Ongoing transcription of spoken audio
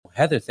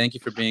Heather, thank you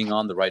for being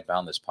on the Right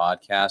Boundless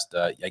podcast.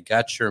 I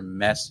got your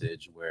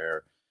message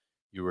where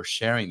you were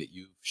sharing that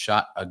you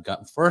shot a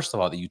gun. First of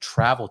all, that you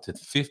traveled to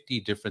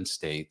 50 different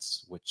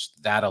states, which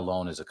that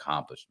alone is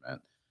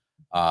accomplishment.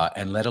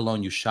 And let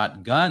alone you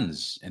shot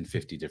guns in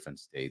 50 different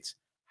states.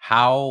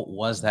 How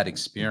was that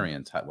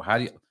experience? How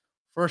do you,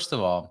 first of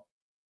all,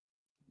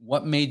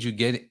 what made you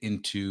get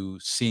into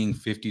seeing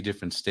 50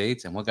 different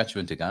states and what got you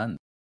into guns?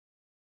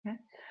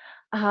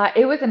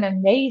 It was an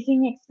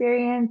amazing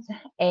experience.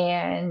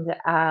 And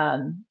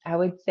I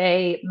would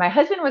say my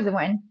husband was the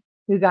one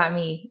who got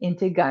me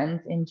into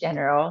guns in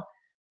general.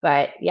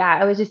 But yeah,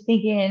 I was just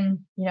thinking,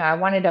 I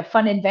wanted a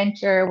fun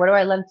adventure. What do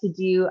I love to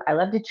do? I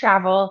love to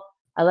travel.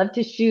 I love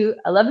to shoot.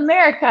 I love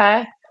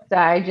America. So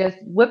I just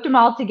whipped them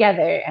all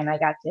together and I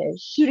got to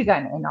shoot a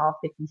gun in all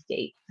 50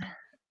 states.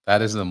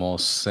 That is the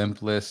most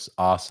simplest,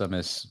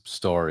 awesomest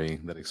story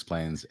that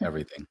explains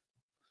everything.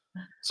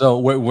 So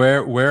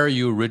where are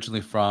you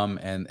originally from,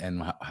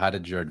 and how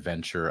did your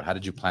adventure? How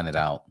did you plan it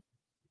out?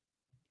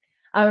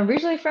 I'm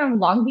originally from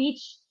Long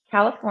Beach,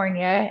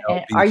 California.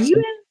 And are you LBC.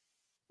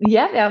 in,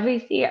 yeah,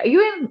 LBC. Are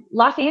you in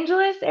Los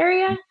Angeles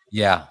area?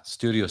 Yeah,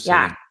 Studio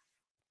Yeah. City.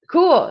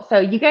 Cool. So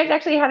you guys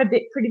actually had a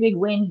pretty big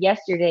win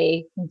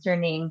yesterday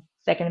concerning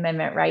Second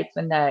Amendment rights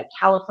when the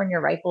California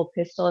Rifle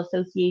Pistol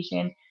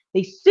Association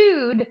they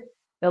sued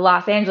the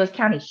Los Angeles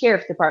County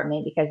Sheriff's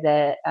Department because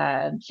the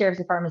Sheriff's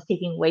Department is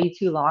taking way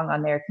too long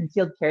on their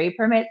concealed carry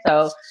permit.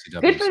 So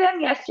good for CWC.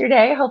 them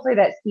yesterday. Hopefully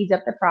that speeds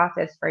up the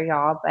process for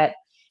y'all. But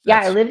yeah,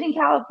 I That's lived in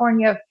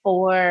California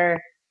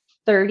for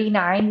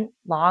 39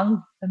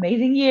 long,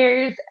 amazing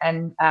years,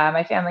 and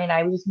my family and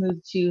I we just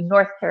moved to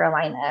North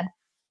Carolina.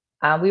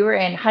 We were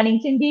in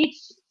Huntington Beach,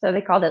 so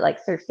they called it like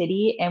Surf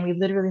City, and we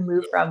literally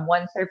moved beautiful. from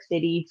one surf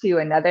city to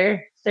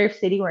another surf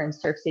city. We're in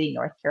Surf City,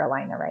 North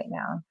Carolina right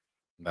now.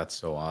 That's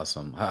so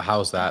awesome.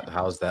 How's that?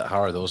 How's that?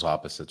 How are those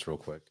opposites, real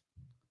quick?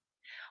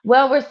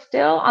 Well, we're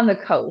still on the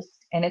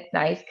coast, and it's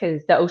nice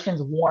because the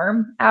ocean's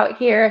warm out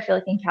here. I feel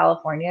like in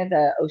California,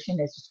 the ocean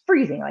is just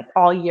freezing like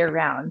all year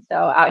round. So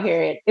out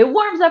here, it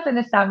warms up in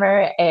the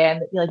summer,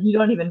 and like you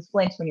don't even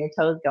flinch when your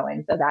toes go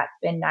in. So that's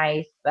been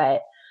nice,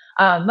 but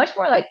much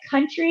more like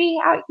country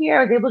out here.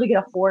 I was able to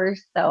get a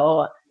horse,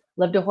 so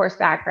loved a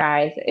horseback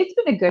ride. So it's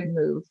been a good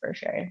move for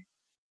sure.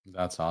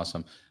 That's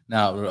awesome.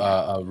 Now,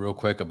 Yeah. real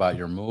quick about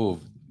your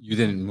move. You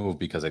didn't move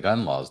because of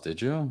gun laws,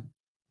 did you?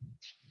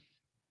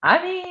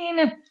 I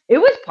mean, it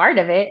was part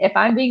of it. If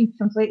I'm being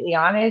completely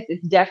honest,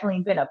 it's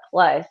definitely been a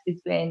plus.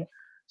 It's been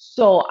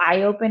so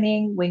eye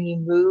opening when you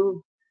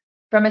move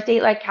from a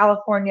state like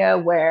California,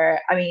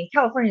 where, I mean,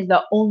 California is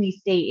the only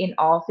state in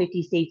all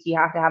 50 states you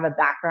have to have a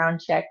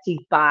background check to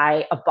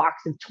buy a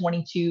box of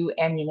 22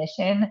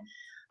 ammunition.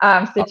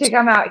 So to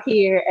come out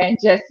here and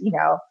just,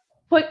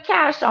 put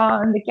cash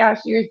on the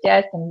cashier's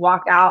desk and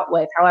walk out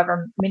with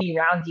however many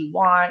rounds you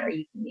want, or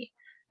you can,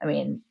 I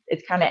mean,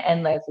 it's kind of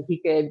endless. If you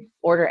could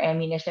order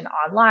ammunition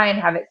online,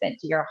 have it sent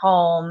to your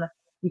home,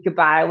 you could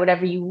buy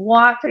whatever you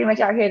want pretty much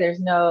out here.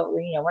 There's no,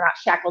 we're not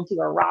shackled to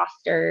a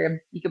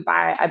roster. You could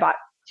buy, I bought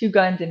two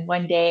guns in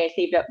one day. I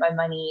saved up my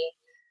money.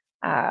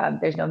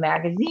 There's no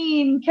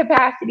magazine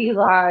capacity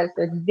laws,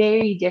 so it's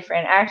very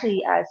different. I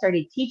actually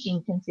started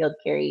teaching concealed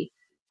carry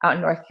out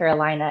in North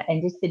Carolina,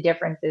 and just the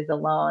differences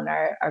alone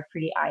are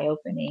pretty eye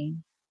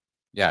opening.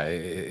 Yeah,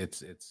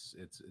 it's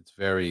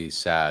very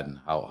sad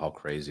how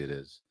crazy it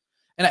is,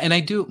 and I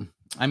do.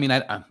 I mean,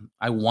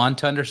 I want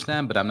to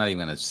understand, but I'm not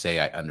even going to say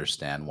I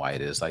understand why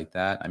it is like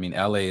that. I mean,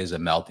 LA is a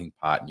melting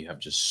pot, and you have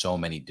just so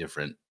many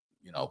different,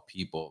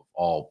 people,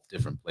 all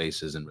different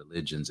places and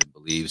religions and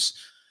beliefs.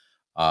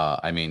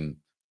 I mean,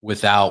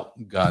 without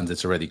guns,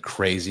 it's already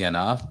crazy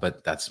enough,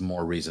 but that's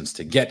more reasons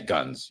to get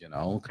guns,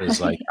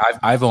 because like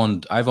I've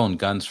owned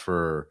guns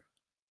for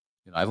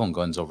I've owned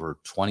guns over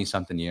 20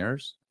 something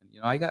years.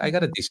 I got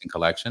a Mhm. decent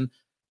collection,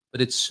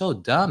 but it's so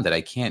dumb that I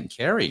can't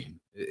carry.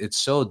 It's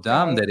so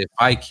dumb Right, that if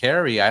I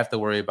carry, I have to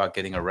worry about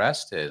getting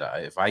arrested.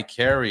 If I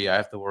carry, I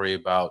have to worry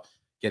about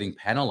getting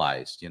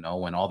penalized,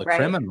 when all the right.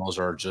 criminals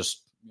are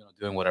just,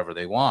 doing whatever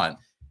they want.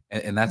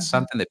 And that's Mhm.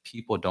 something that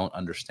people don't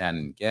understand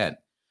and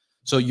get.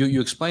 So you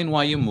explain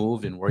why you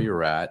moved and where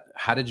you're at.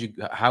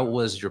 How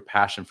was your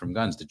passion from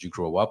guns? Did you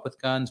grow up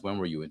with guns? When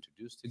were you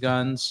introduced to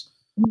guns?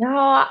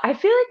 No, I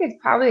feel like it's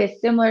probably a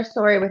similar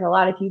story with a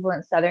lot of people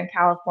in Southern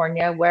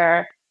California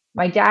where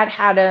my dad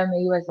had them.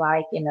 He was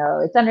like,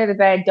 it's under the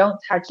bed, don't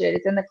touch it.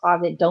 It's in the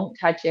closet, don't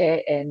touch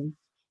it. And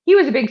he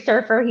was a big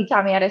surfer. He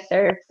taught me how to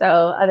surf. So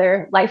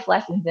other life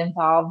lessons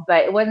involved.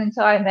 But it wasn't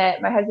until I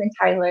met my husband,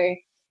 Tyler.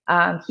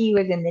 He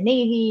was in the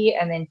Navy,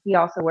 and then he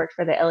also worked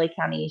for the LA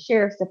County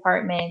Sheriff's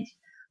Department.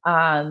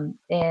 And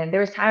there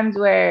was times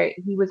where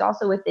he was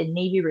also with the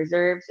Navy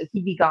Reserve. So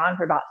he'd be gone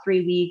for about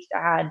 3 weeks. I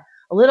had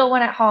a little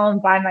one at home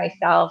by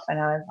myself. And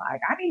I was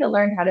like, I need to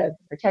learn how to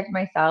protect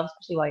myself,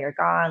 especially while you're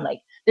gone.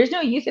 Like, there's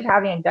no use of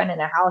having a gun in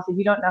the house if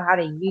you don't know how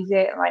to use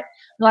it.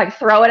 Like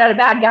throw it at a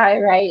bad guy,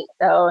 right?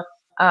 So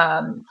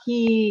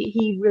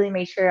he really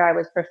made sure I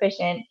was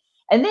proficient.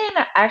 And then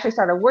I actually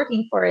started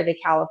working for the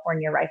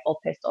California Rifle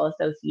Pistol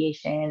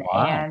Association,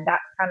 Wow. and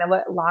that's kind of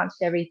what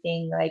launched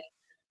everything. Like,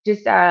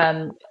 just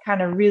kind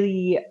of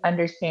really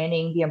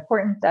understanding the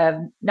importance of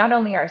not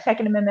only our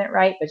Second Amendment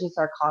right, but just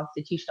our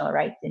constitutional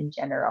rights in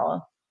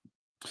general.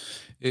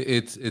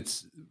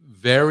 It's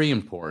very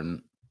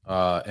important,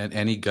 and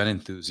any gun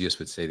enthusiast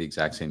would say the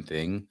exact same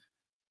thing.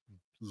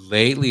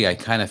 Lately, I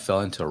kind of fell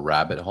into a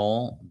rabbit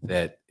hole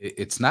that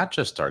it's not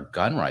just our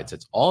gun rights,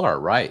 it's all our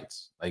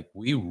rights. Like,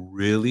 we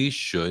really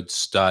should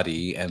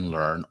study and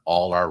learn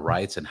all our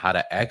rights and how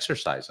to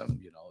exercise them,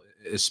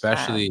 Yeah.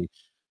 especially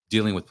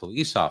dealing with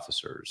police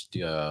officers,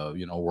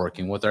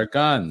 working with our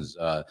guns.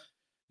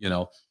 You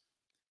know,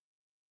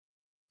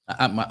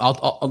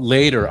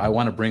 later, I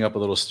want to bring up a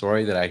little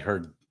story that I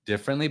heard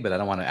differently, but I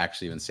don't want to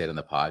actually even say it on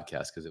the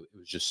podcast because it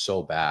was just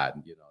so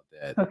bad,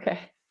 that Okay.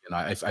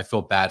 I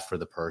feel bad for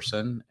the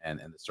person, and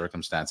the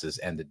circumstances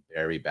ended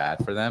very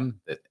bad for them,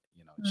 that,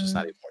 it's just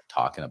not Mm. even worth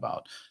talking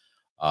about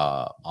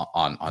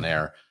on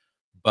air.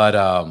 But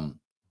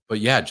but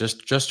yeah,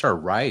 just our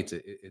rights.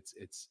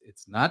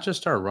 It's not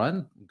just our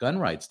gun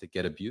rights that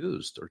get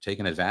abused or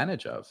taken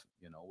advantage of.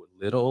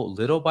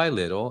 Little by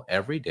little,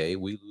 every day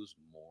we lose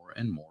more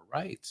and more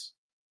rights.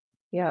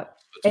 Yep.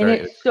 So it's And very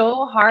it's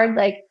so hard.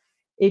 Like,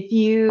 if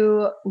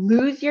you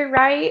lose your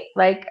right,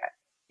 like,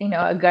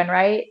 a gun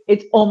right,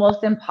 it's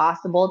almost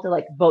impossible to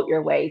like vote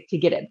your way to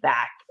get it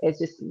back. It's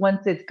just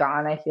once it's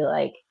gone, I feel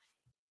like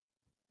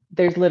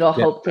there's little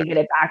yeah. hope to get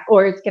it back,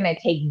 or it's going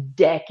to take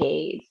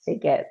decades to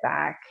get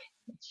back,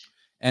 which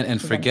And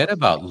is forget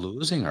unfortunate. about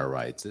losing our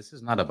rights. This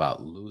is not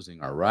about losing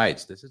our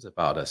rights. This is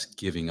about us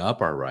giving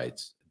up our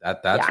rights.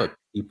 That's Yeah. what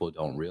people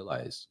don't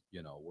realize.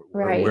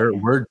 Right.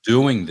 We're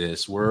doing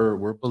this.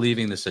 We're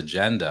believing this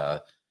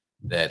agenda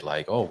that,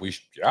 like, oh,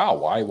 yeah,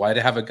 why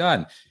to have a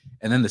gun?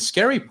 And then the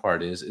scary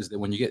part is that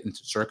when you get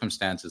into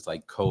circumstances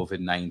like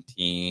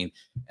COVID-19,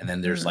 and then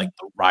there's like Mm.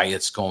 the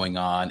riots going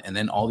on, and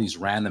then all these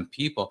random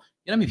people.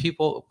 How many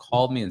people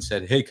called me and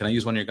said, "Hey, can I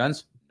use one of your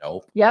guns?"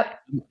 Nope. Yep.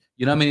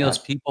 How many of those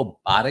Yep. people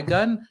bought a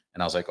gun?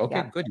 And I was like, okay,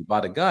 Yep. good, you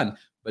bought a gun.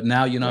 But now,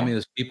 how Yeah. many of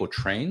those people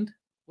trained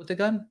with the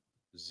gun?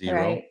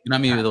 Zero. Right. How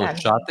many of Not those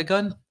that shot many. the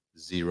gun?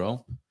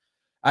 Zero.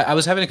 I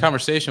was having a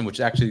conversation, which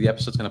actually the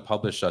episode's going to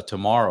publish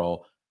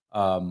tomorrow.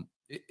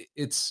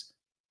 It's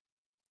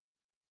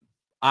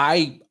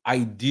I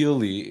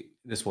ideally,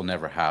 this will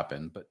never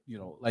happen, but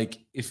like,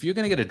 if you're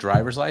going to get a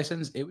driver's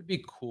license, it would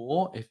be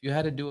cool if you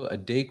had to do a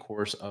day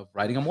course of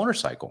riding a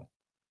motorcycle.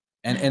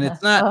 And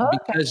it's not Oh,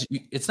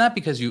 okay.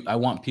 because I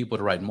want people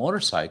to ride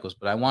motorcycles,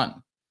 but I want,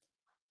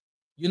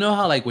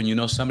 how, like,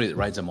 when somebody that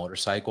rides a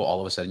motorcycle, all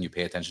of a sudden you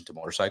pay attention to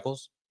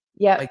motorcycles?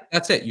 Like, Yep.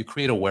 that's it. You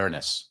create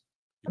awareness.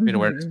 You create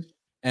awareness. Hmm.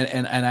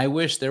 And I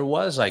wish there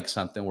was like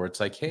something where it's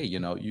like, hey,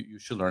 you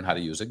should learn how to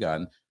use a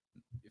gun.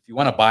 If you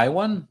want to buy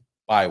one,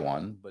 buy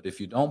one. But if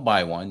you don't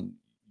buy one,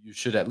 you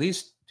should at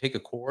least take a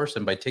course.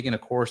 And by taking a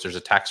course, there's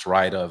a tax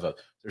write-off.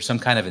 There's some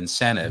kind of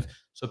incentive.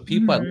 So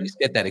people at Hmm. least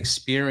get that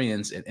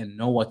experience and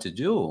know what to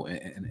do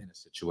in a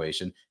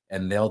situation.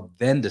 And they'll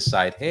then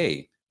decide,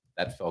 hey,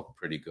 that felt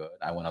pretty good.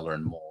 I want to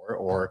learn more.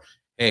 Or,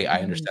 hey, I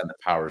Hmm. understand the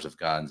powers of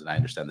guns, and I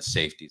understand the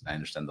safeties, and I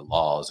understand the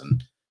laws,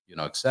 and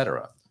et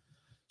cetera.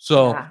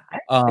 So, Yeah.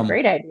 That's a um,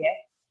 great idea.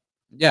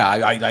 yeah,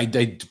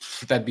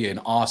 that'd be an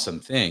awesome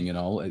thing,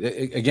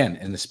 again,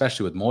 and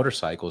especially with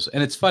motorcycles.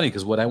 And it's funny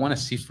because what I want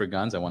to see for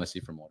guns, I want to see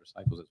for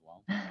motorcycles as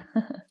well.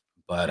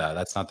 But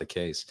that's not the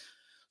case.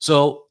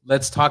 So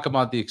let's talk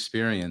about the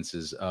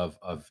experiences of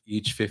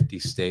each 50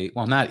 state.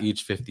 Well, not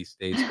each 50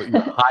 states, but your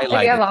Maybe a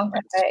highlighted long time,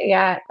 ones. but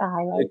yeah, the Like,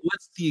 highlight.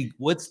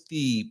 what's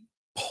the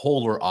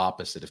polar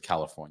opposite of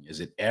California? Is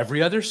it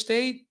every other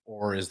state,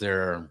 or is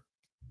there?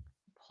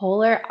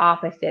 Polar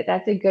opposite.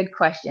 That's a good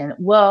question.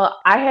 Well,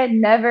 I had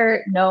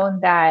never known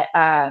that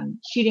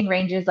shooting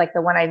ranges like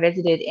the one I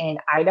visited in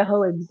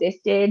Idaho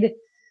existed.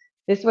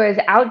 This was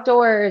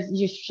outdoors.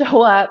 You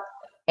show up,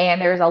 and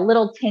there's a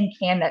little tin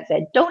can that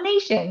said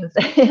donations.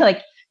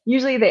 Like,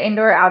 usually the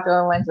indoor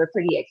outdoor ones were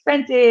pretty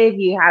expensive.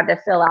 You had to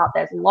fill out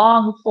this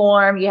long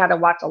form. You had to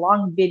watch a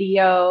long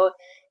video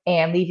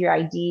and leave your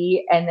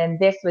ID. And then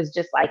this was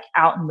just like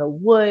out in the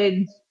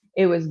woods.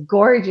 It was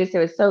gorgeous. It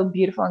was so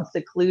beautiful and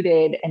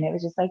secluded. And it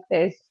was just like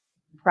this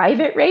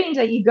private range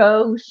that you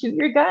go shoot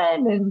your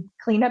gun and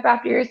clean up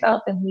after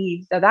yourself and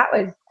leave. So that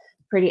was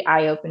pretty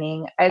eye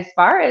opening. As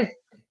far as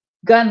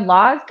gun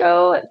laws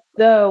go,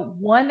 the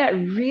one that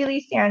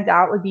really stands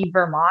out would be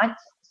Vermont.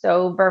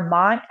 So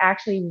Vermont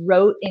actually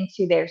wrote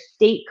into their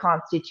state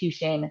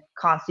constitution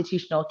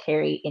constitutional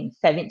carry in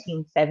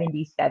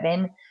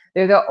 1777.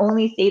 They're the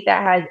only state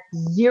that has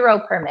zero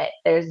permit.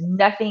 There's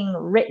nothing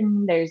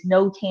written, there's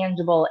no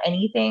tangible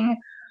anything,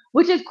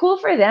 which is cool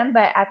for them,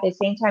 but at the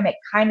same time it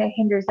kind of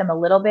hinders them a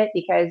little bit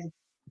because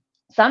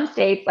some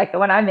states, like the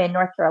one I'm in,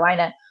 North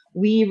Carolina,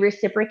 we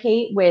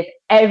reciprocate with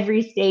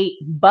every state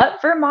but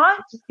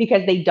Vermont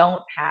because they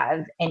don't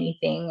have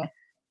anything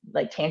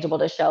like tangible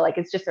to show. Like,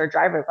 it's just their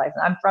driver's license.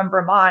 I'm from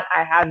Vermont.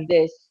 I have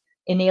this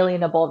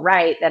inalienable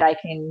right that I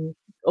can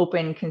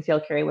open, conceal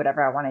carry,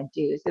 whatever I want to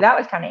do. So that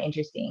was kind of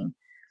interesting.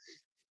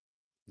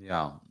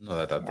 Yeah. No,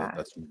 Yeah.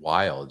 that's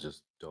wild.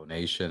 Just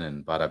donation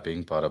and bada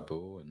bing, bada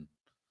boo, and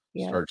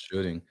Yep. start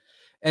shooting.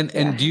 And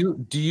Yeah.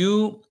 do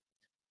you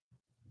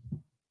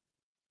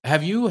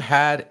have you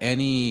had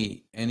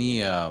any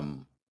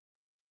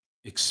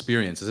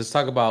experiences? Let's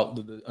talk about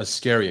a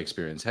scary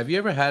experience. Have you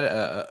ever had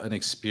an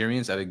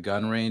experience at a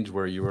gun range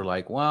where you were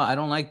like, "Well, I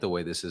don't like the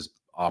way this is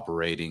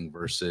operating,"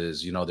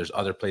 versus, there's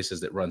other places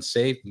that run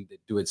safe,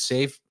 that do it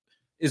safe.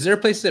 Is there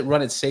places that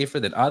run it safer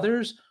than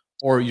others,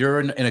 or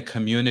you're in a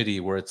community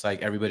where it's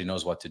like everybody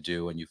knows what to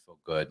do and you feel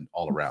good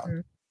all around?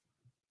 Mhm.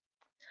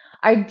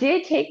 I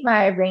did take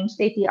my range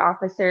safety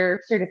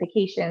officer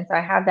certification, so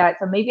I have that.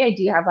 So maybe I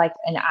do have like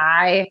an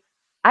eye.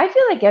 I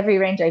feel like every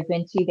range I've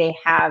been to, they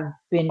have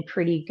been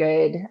pretty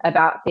good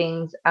about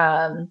things.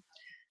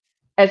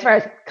 As far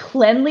as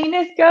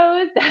cleanliness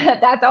goes,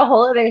 that's a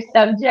whole other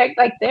subject.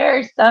 Like there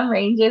are some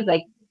ranges,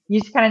 like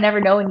you just kind of never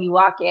know when you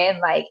walk in,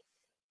 like,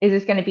 is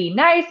this going to be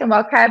nice and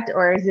well kept,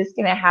 or is this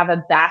going to have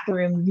a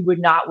bathroom you would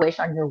not wish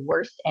on your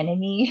worst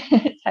enemy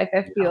type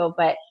of Yeah. feel?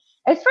 But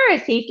as far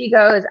as safety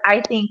goes,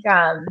 I think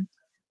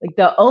like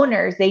the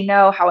owners, they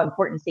know how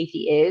important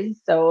safety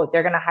is, so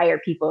they're going to hire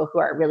people who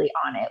are really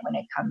on it when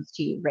it comes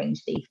to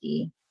range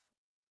safety.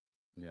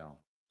 Yeah.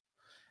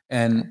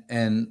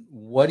 And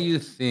what do you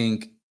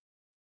think?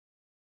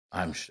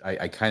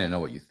 I kind of know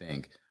what you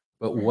think,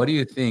 but what do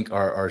you think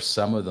are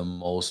some of the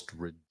most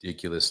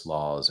ridiculous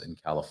laws in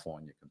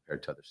California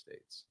compared to other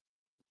states?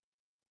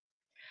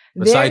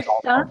 Besides There's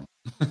all some,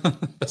 of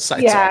them.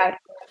 Besides all yeah.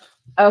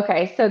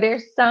 Okay, so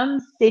there's some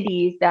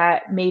cities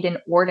that made an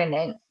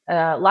ordinance.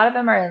 A lot of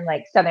them are in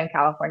like Southern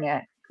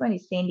California, including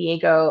San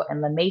Diego and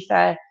La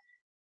Mesa.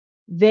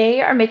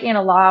 They are making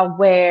a law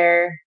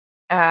where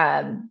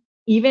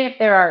even if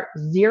there are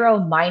zero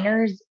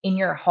minors in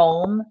your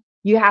home,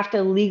 you have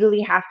to legally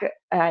you have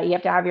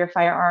to have your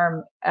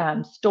firearm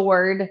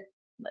stored,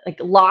 like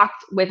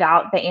locked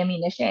without the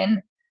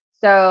ammunition.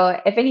 So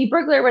if any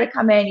burglar were to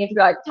come in, you have to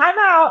be like, time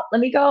out,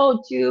 let me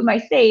go to my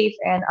safe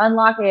and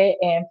unlock it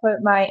and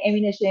put my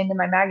ammunition in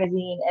my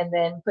magazine and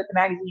then put the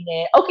magazine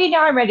in. Okay,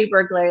 now I'm ready,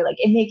 burglar. Like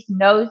it makes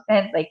no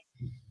sense. Like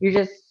you're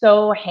just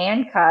so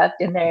handcuffed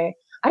in there.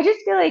 I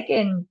just feel like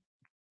in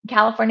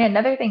California,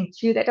 another thing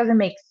too that doesn't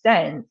make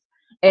sense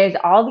is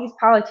all these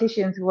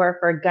politicians who are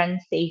for gun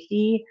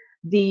safety,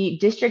 the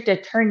district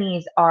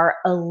attorneys are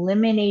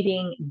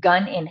eliminating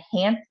gun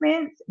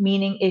enhancements,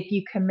 meaning if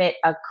you commit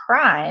a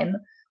crime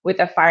with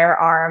a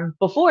firearm,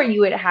 before you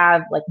would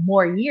have like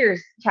more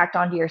years tacked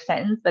onto your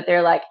sentence, but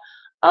they're like,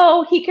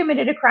 oh, he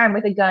committed a crime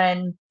with a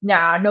gun.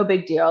 Nah, no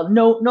big deal.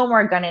 No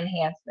more gun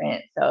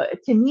enhancement. So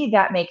to me,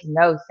 that makes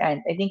no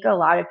sense. I think a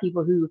lot of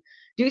people who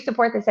do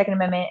support the Second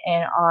Amendment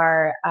and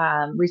are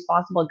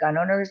responsible gun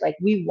owners, like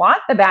we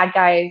want the bad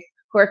guys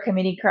who are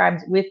committing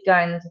crimes with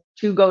guns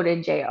to go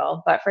to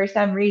jail. But for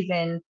some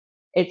reason,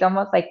 it's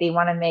almost like they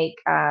want to make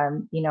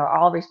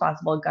all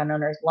responsible gun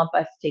owners lump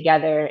us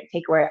together,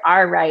 take away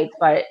our rights.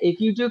 But if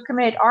you do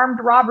commit armed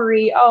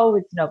robbery, oh,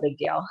 it's no big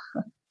deal.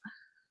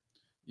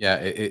 Yeah,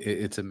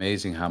 it's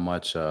amazing how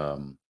much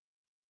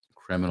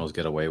criminals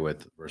get away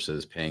with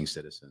versus paying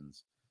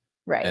citizens.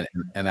 Right.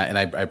 And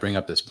I bring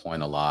up this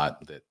point a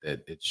lot, that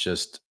it's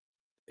just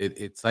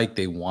it's like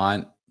they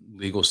want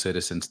legal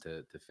citizens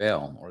to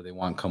fail, or they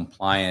want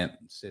compliant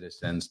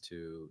citizens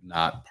to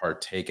not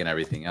partake in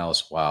everything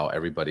else, while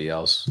everybody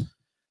else,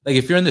 like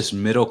if you're in this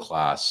middle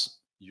class,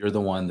 you're the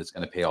one that's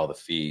going to pay all the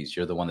fees,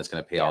 you're the one that's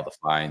going to pay all Yeah. the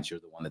fines, you're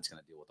the one that's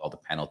going to deal with all the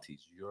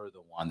penalties, you're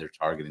the one they're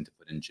targeting to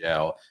put in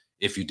jail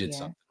if you did Yeah.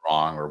 something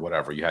wrong, or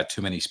whatever, you had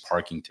too many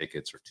parking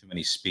tickets or too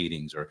many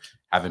speedings or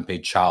haven't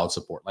paid child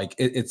support. Like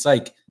it's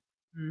like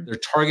Mm. they're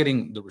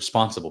targeting the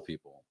responsible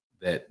people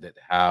that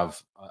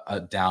have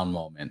a down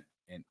moment,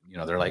 and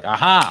they're like,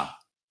 aha,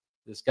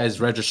 this guy's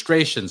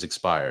registration's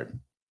expired,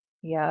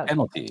 Yeah.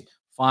 penalty,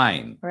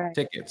 fine, Right.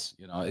 tickets.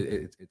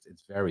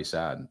 It's very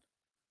sad.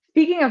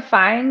 Speaking of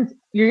fines,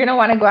 you're going to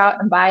want to go out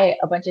and buy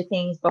a bunch of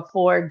things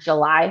before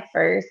July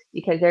 1st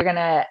because they're going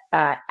to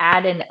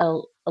add an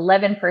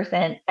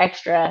 11%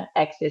 extra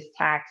excise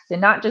tax to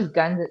not just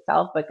guns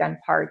itself, but gun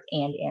parts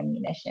and And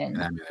ammunition.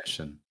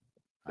 ammunition,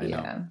 I know,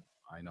 Yeah,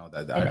 I know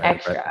that. an I read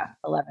extra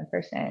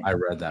 11%. I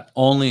read that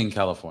only in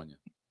California,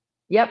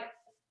 Yep. Yep.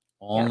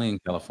 only in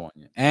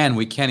California, and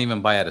we can't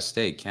even buy out of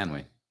state, can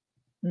we?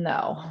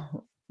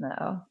 No,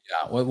 no.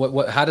 Yeah.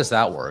 What how does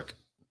that work?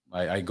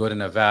 I go to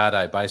Nevada,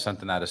 I buy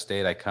something out of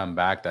state, I come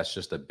back. That's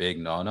just a big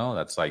no no.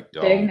 That's like,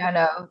 Big don't. no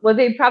no. Well,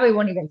 they probably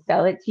won't even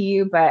sell it to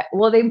you, but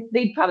well,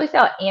 they'd probably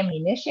sell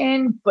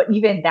ammunition, but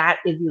even that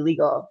is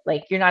illegal.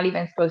 Like you're not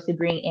even supposed to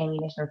bring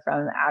ammunition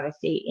from out of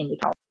state into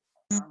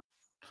California.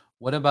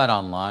 What about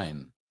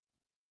online?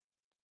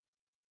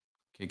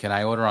 Can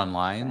I order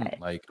online,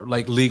 But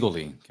like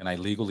legally? Can I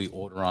legally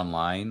order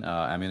online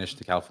ammunition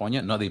to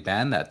California? No, they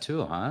banned that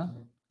too, huh?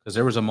 Because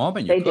there was a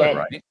moment you they could, did.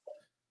 right?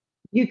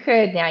 You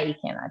could, now you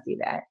cannot do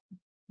that.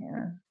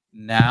 Yeah.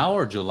 Now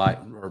or July,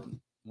 or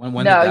when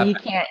did No, that you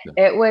can't. happen?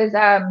 It was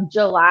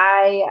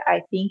July,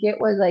 I think it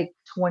was like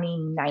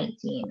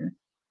 2019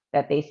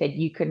 that they said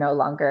you could no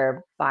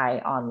longer buy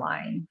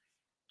online.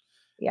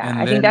 Yeah, And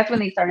I think then that's when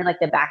they started like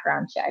the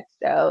background check.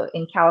 So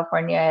in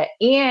California,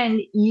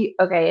 and you,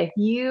 okay, if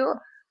you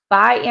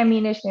buy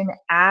ammunition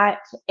at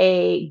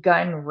a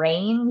gun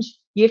range,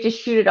 you have to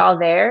shoot it all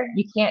there.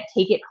 You can't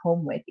take it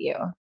home with you.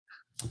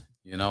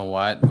 you know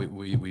what?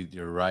 We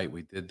you're right.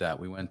 We did that.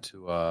 We went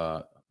to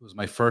it was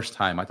my first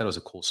time. I thought it was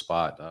a cool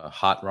spot.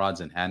 Hot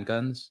Rods and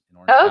Handguns in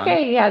Orange County.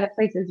 Okay, yeah, the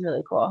place is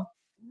really cool.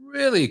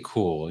 Really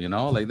cool,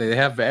 like they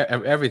have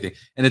everything.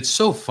 And it's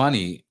so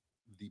funny,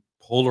 the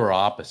polar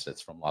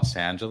opposites from Los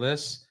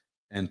Angeles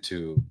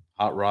into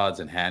Hot Rods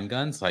and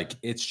Handguns, like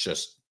it's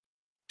just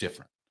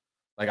different.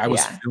 Like I was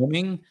Yeah.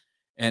 filming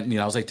and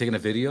I was like taking a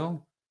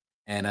video.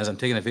 And as I'm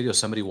taking a video,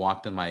 somebody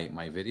walked in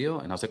my video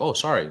and I was like, oh,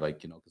 sorry.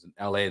 Like, because in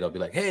LA, they'll be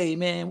like, hey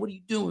man, what are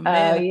you doing, Oh,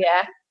 man?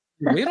 yeah.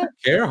 We don't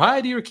care.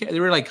 Hi to your kid. They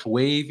were like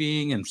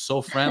waving and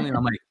so friendly. And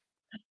I'm like,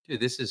 dude,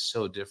 this is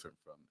so different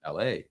from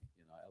LA.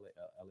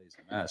 LA's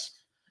a mess.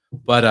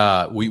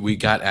 But we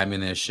got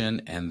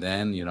ammunition and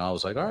then, I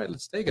was like, all right,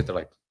 let's take it. They're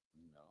like,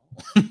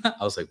 no.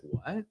 I was like,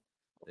 what?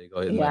 They go,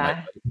 and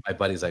Yeah. my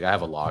buddy's like, I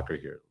have a locker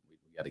here.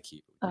 We got to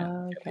keep it. We can't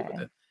leave with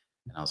Okay. it.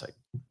 And I was like,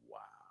 wow,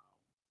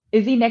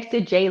 Is he next to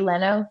Jay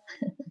Leno?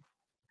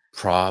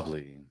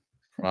 probably,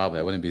 probably.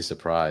 I wouldn't be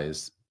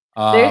surprised.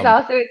 There's Um,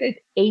 also, it says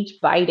H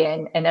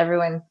Biden, and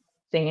everyone's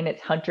saying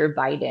it's Hunter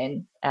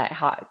Biden at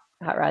Hot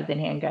Rods and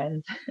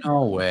Handguns.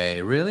 no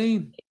way,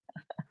 really?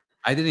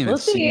 I didn't even We'll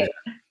see see. it.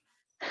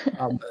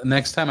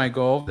 Next time I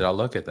go over there, I'll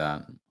look at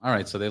that. All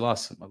right, so they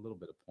lost a little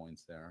bit of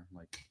points there.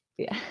 Like,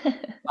 Yeah.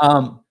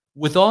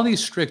 with all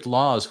these strict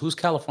laws, who's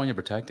California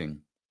protecting?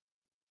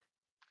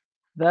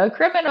 The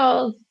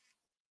criminals.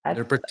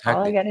 They're That's all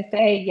I protecting. gotta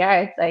say.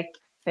 Yeah, it's like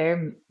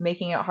they're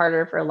making it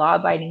harder for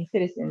law-abiding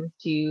citizens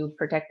to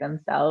protect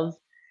themselves.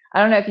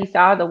 I don't know if you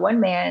saw the one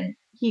man,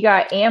 he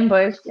got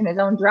ambushed in his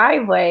own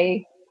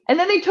driveway, and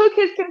then they took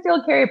his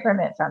concealed carry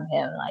permit from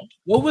him. Like,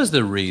 What was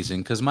the reason?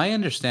 Because my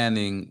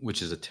understanding,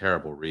 which is a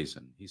terrible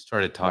reason, he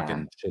started yeah,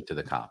 talking shit to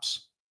the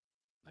cops.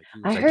 Like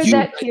he I was like, heard "You,"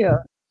 that too.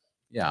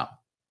 yeah.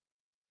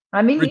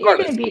 I mean, you're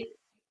Regardless, gonna be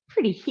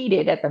pretty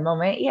heated at the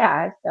moment,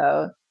 yeah.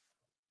 So,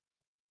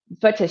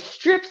 but to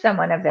strip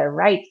someone of their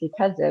rights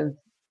because of,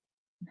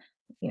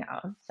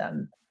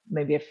 some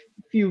maybe a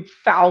few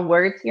foul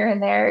words here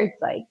and there, it's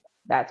like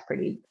that's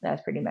pretty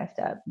messed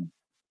up.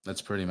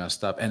 that's pretty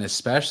messed up. And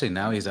especially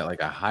now he's at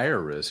like a higher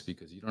risk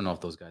because you don't know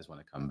if those guys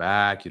want to come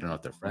back. You don't know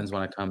if their friends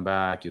want to come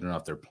back. You don't know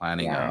if they're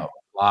planning Yeah. a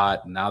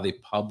plot. Now they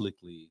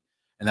publicly,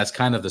 and that's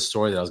kind of the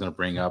story that I was going to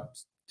bring up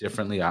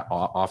differently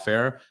off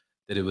air,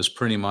 that it was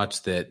pretty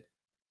much that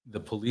the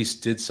police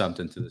did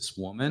something to this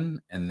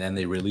woman and then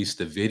they released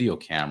the video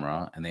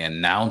camera and they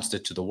announced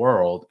it to the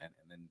world and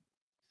then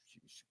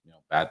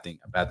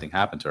a bad thing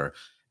happened to her.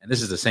 And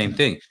this is the same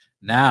thing.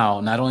 Now,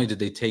 not only did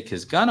they take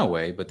his gun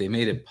away, but they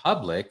made it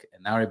public,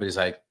 and now everybody's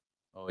like,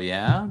 "Oh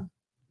yeah,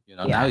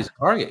 now Yeah. he's a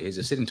target. He's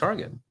a sitting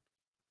target."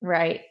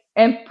 Right.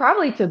 And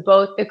probably to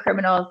both the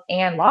criminals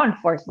and law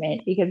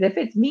enforcement, because if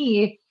it's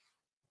me,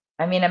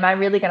 I mean, am I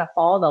really going to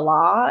follow the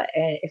law?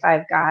 And if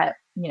I've got,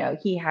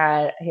 he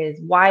had his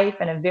wife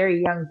and a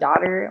very young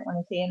daughter, I want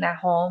to say, in that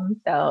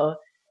home. So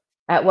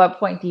at what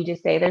point do you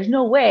just say, there's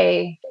no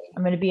way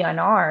I'm going to be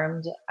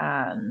unarmed?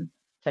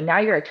 So now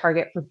you're a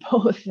target for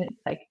both. It's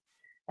like,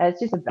 it's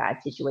just a bad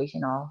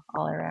situation all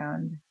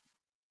around.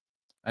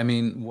 I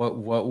mean, what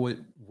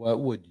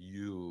would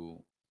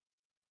you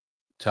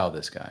tell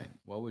this guy?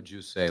 What would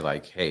you say?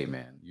 Like, hey,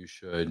 man, you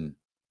should.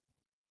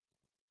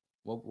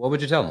 What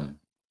would you tell him?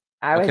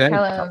 I What would can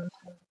tell anybody tell him,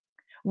 him?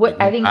 what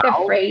Like, I move think the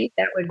out? phrase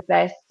that would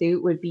best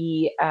suit would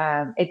be,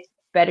 it's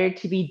better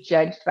to be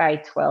judged by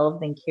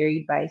 12 than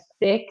carried by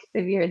 6.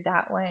 Have you heard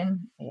that one?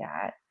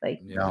 Yeah, it's like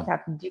you Yeah, just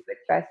have to do what's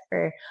best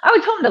for. I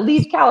would tell him to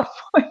leave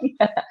California.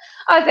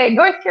 I would say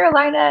North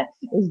Carolina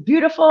is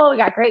beautiful. We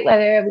got great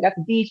weather. We got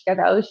the beach, got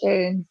the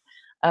oceans,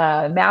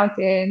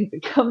 mountains.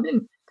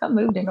 Come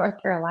move to North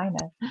Carolina.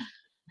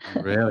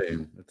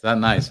 really. It's that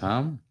nice,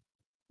 huh?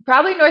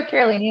 Probably North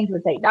Carolinians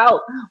would say,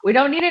 no, we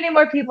don't need any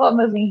more people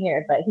moving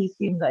here. But he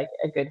seems like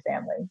a good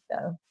family.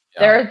 So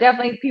there Yeah. are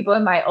definitely people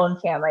in my own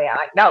family. I'm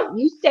like, no,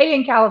 you stay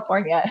in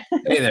California.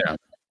 Hey there.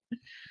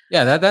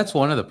 Yeah, that's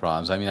one of the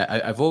problems. I mean,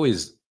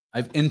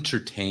 I've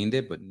entertained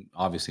it, but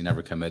obviously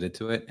never committed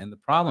to it. And the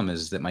problem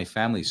is that my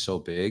family's so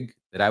big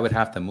that I would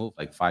have to move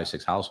like 5,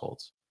 6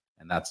 households,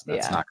 and that's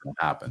Yeah. not going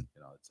to happen.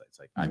 It's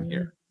like I'm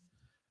here. Mhm.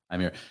 I'm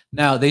here.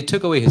 Now they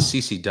took away his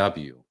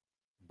CCW,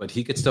 but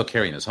he could still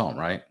carry in his home,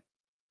 right?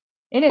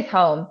 In his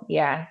home,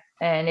 yeah.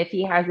 And if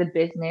he has a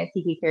business,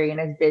 he could carry in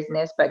his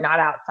business, but not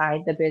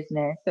outside the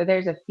business. So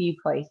there's a few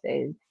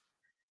places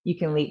you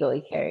can Yeah.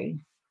 legally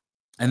carry.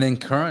 And then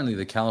currently,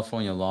 the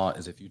California law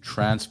is if you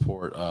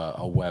transport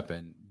a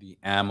weapon, the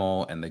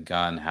ammo and the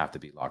gun have to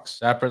be locked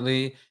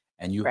separately,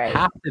 and you Right.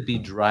 have to be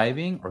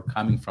driving or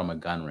coming from a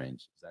gun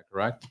range. Is that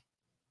correct?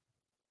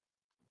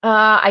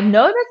 I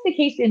know that's the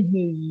case in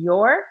New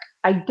York.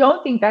 I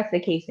don't think that's the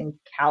case in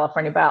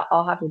California, but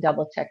I'll have to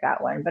double check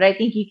that one. But I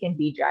think you can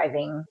be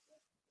driving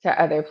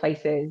to other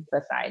places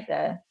besides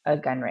a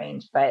gun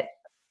range. But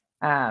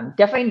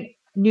definitely,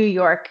 New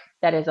York,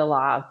 that is a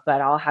law,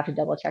 but I'll have to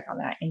double check on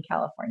that in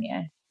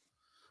California.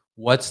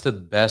 What's the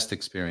best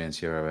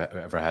experience you've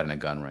ever had in a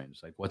gun range?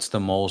 Like, what's the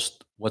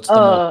most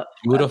Oh,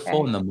 beautiful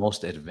okay. and the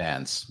most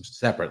advanced,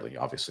 separately,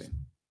 obviously?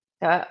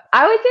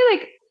 I would say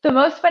like the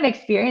most fun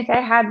experience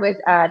I had was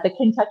the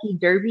Kentucky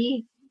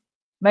Derby.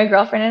 My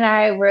girlfriend and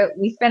I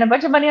we spent a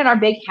bunch of money on our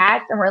big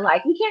hats, and we're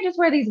like, we can't just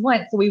wear these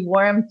once, so we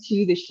wore them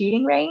to the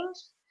shooting range.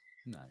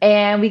 Nice.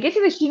 And we get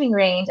to the shooting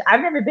range.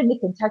 I've never been to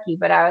Kentucky,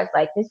 but I was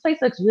like, this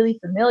place looks really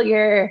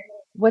familiar.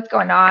 What's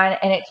going on?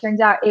 And it turns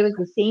out it was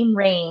the same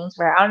range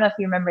where, I don't know if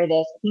you remember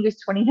this, I think it was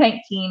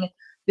 2019.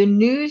 The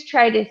news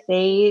tried to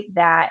say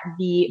that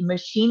the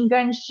machine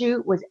gun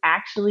shoot was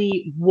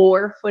actually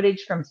war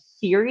footage from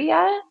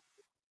Syria.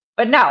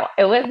 But no,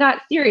 it was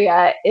not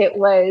Syria. It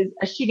was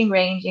a shooting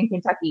range in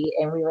Kentucky,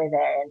 and we were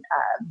there.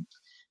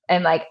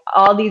 And like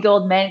all these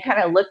old men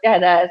kind of looked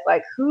at us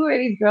like, who are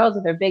these girls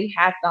with their big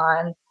hats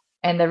on?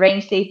 And the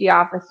range safety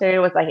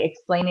officer was like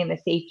explaining the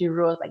safety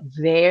rules like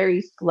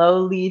very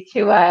slowly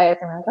to us.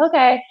 And we're like,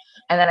 okay.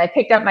 And then I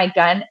picked up my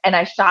gun and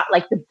I shot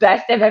like the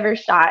best I've ever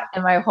shot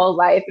in my whole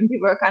life. And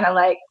people were kind of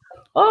like,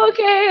 oh,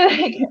 okay,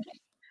 like,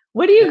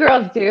 what do you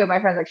girls do? My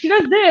friend's like, she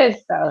does this.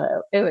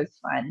 So it was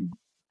fun.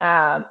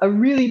 A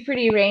really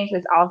pretty range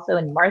was also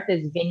in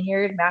Martha's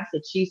Vineyard,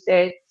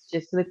 Massachusetts,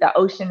 just with the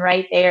ocean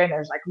right there. And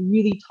there's like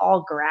really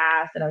tall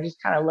grass. And I was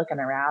just kind of looking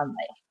around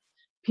like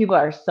people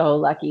are so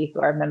lucky who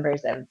are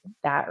members of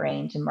that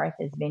range in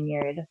Martha's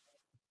Vineyard.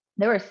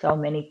 There were so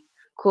many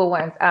cool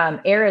ones.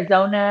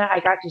 Arizona, I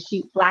got to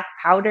shoot black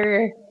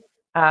powder.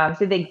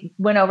 So they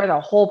went over the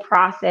whole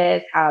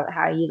process,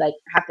 how you like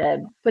have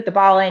to put the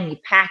ball in, you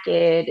pack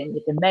it, and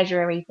you have to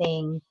measure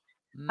everything.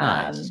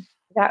 Nice.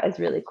 That was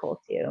really cool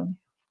too.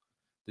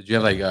 Did you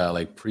have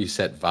like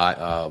preset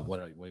what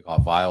do you call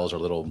it, vials or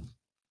little,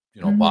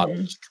 Hmm.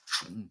 bottles?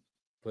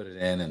 Put it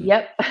in and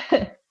Yep. how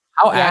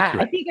Yeah, I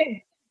accurate? think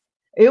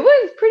it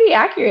was pretty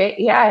accurate.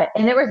 Yeah,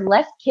 and there was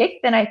less kick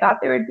than I thought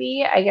there would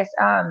be. I guess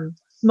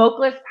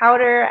smokeless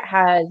powder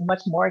has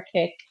much more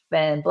kick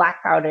than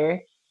black powder,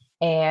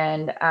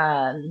 and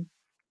I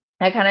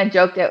kind of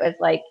joked it was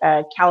like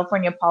a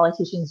California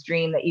politician's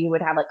dream that you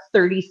would have like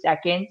 30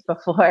 seconds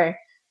before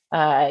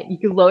you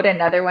could load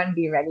another one,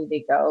 be ready to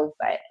go.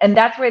 But and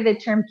that's where the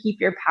term "keep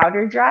your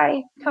powder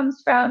dry"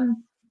 comes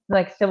from.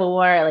 Like Civil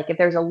War, like if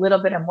there's a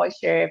little bit of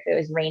moisture, if it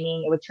was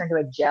raining, it would turn to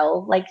a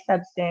gel-like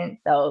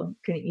substance. So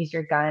couldn't use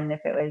your gun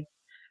if it was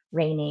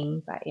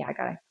raining. But yeah, I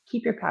gotta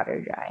keep your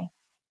powder dry.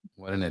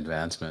 What an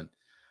advancement.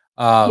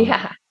 Um,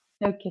 Yeah,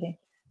 no kidding.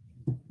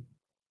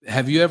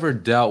 have you ever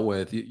dealt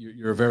with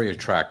you're very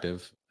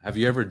attractive. Have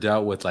you ever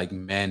dealt with like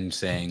men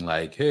saying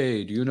like,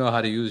 "Hey, do you know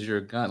how to use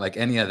your gun?" Like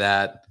any of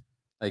that?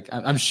 Like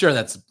I'm sure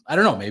that's I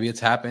don't know, maybe it's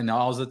happened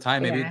all the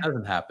time, maybe it Yeah,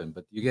 doesn't happen,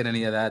 but do you get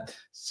any of that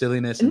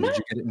silliness, and no, did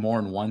you get it more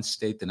in one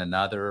state than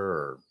another,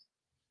 or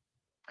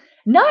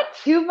not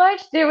too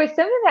much. There was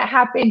something that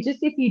happened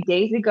just a few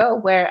days ago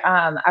where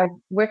I was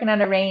working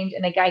on a range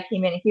and a guy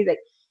came in and he's like,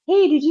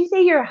 "Hey, did you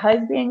say your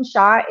husband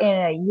shot in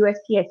a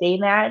USPSA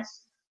match?"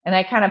 And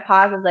I kind of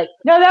paused. I was like,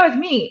 "No, that was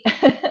me."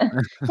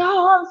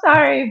 So I'm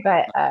sorry,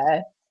 but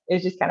it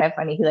was just kind of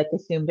funny. He like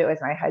assumed it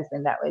was my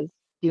husband that was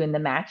doing the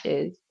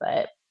matches,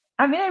 but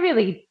I mean,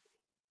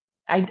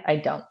 I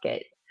don't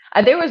get.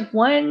 There was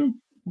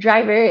one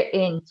driver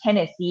in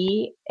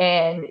Tennessee,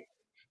 and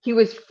he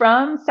was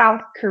from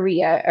South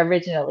Korea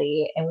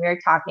originally, and we were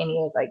talking. He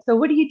was like, "So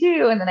what do you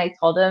do?" And then I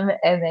told him,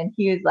 and then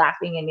he was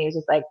laughing, and he was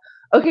just like,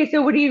 "Okay,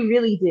 so what do you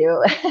really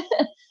do?"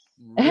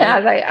 And really? I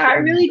was like, "I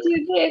really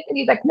do this," and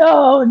he's like,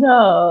 "No,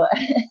 no."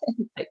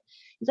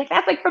 He's like,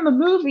 "That's like from a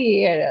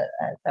movie." And,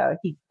 so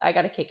I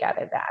got a kick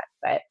out of that,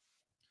 but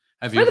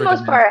Have you for the ever done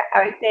most any? part,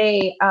 I would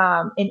say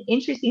an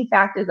interesting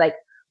fact is like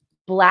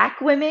Black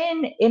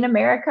women in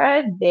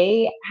America,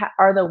 they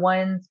are the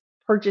ones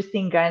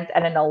purchasing guns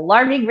at an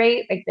alarming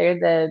rate. Like they're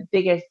the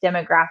biggest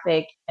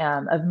demographic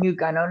of new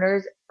gun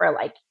owners for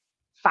like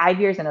 5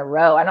 years in a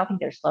row. I don't think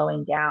they're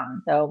slowing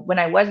down. So when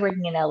I was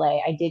working in LA,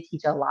 I did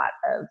teach a lot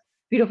of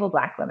beautiful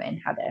Black women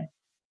how to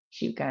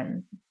shoot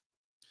guns.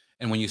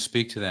 And when you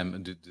speak to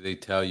them, do they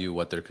tell you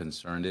what their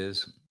concern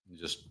is?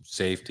 Just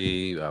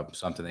safety,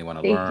 something they want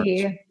to learn?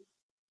 Safety.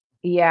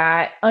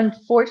 Yeah,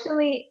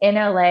 unfortunately, in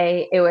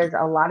LA, it was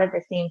a lot of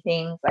the same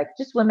things, like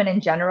just women in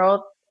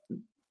general.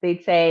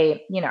 They'd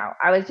say,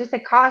 I was just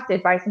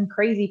accosted by some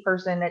crazy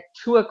person at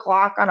 2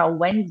 o'clock on a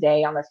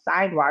Wednesday on the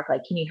sidewalk.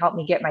 Like, can you help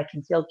me get my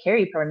concealed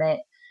carry permit?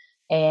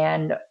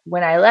 And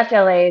when I left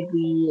LA,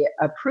 the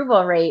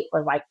approval rate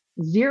was like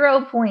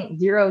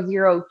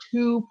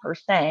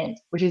 0.002%,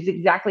 which is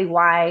exactly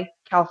why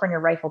California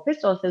Rifle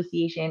Pistol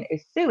Association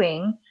is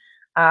suing.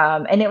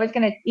 And it was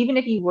going to, even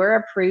if you were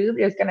approved,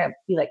 it was going to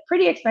be like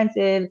pretty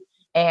expensive.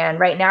 And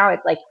right now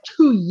it's like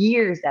 2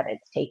 years that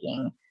it's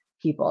taking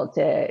people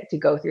to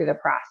go through the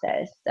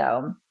process.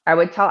 So I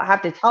would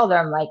have to tell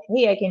them like,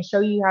 hey, I can show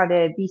you how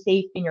to be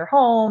safe in your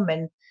home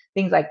and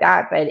things like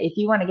that. But if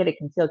you want to get a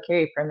concealed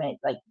carry permit,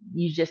 like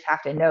you just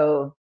have to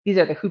know these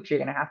are the hoops you're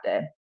going to have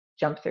to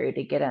jump through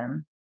to get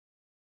them.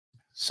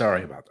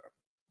 Sorry about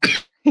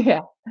that.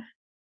 Yeah.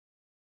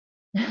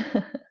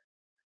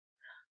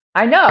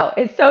 I know.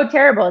 It's so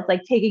terrible. It's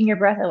like taking your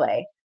breath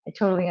away. I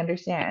totally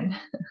understand.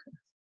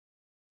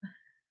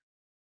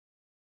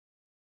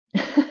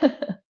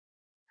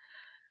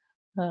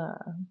 uh,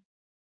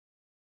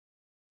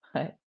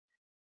 but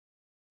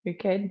your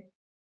kid?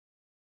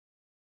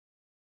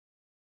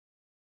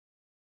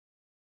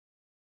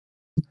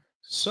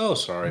 So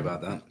sorry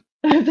about that.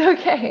 It's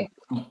okay.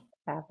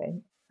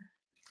 Happen.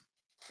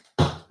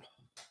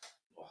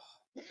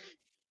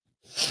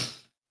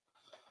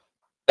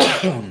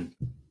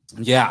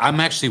 Yeah, I'm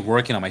actually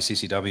working on my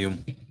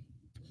CCW,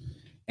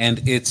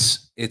 and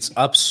it's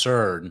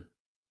absurd.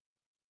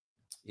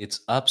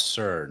 It's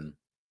absurd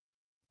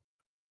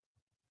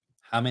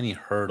how many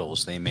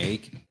hurdles they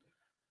make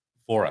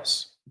for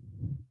us.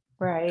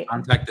 Right.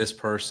 Contact this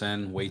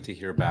person, wait to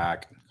hear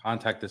back.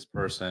 Contact this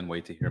person,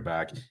 wait to hear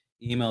back.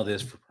 Email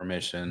this for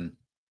permission.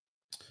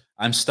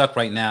 I'm stuck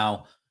right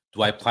now.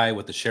 Do I apply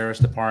with the sheriff's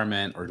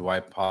department or do I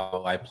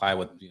apply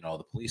with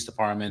the police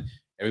department?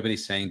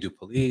 Everybody's saying do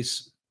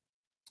police,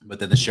 but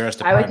then the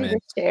sheriff's I would do the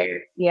department.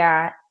 sheriff.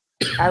 Yeah,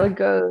 I would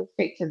go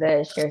straight to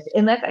the sheriff's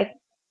unless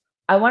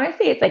I want to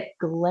say it's like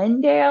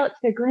Glendale, it's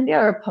the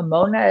Glendale or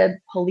Pomona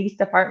Police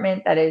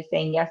Department that is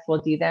saying yes,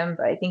 we'll do them,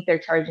 but I think they're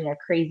charging a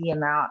crazy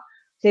amount.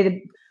 Say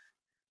the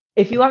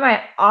If you want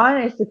my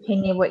honest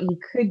opinion, what you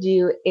could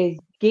do is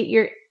get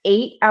your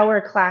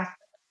 8-hour class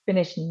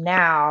finished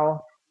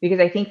now because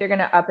I think they're going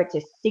to up it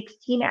to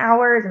 16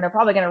 hours and they're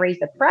probably going to raise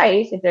the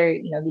price if they're,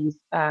 these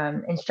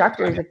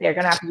instructors, if they're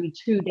going to have to do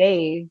 2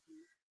 days.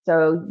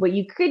 So what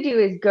you could do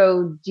is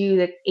go do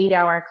the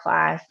 8-hour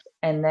class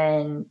and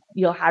then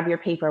you'll have your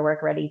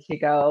paperwork ready to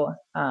go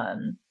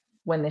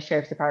when the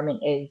sheriff's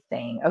department is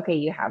saying, okay,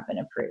 you have been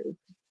approved.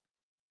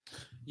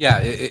 Yeah,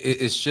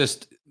 it's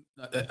just,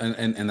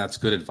 and that's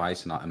good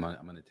advice, and I'm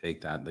going to take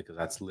that because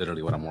that's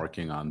literally what I'm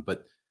working on.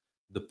 But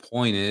the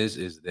point is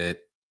that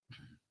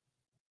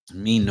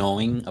me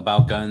knowing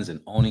about guns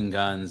and owning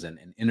guns and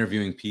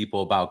interviewing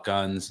people about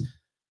guns,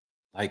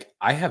 like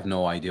I have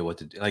no idea what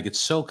to do. Like it's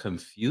so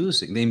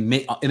confusing. They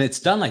make and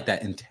it's done like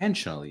that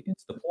intentionally.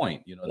 It's the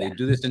point. They Yeah.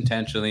 do this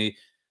intentionally.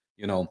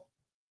 You know,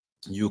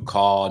 you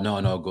call,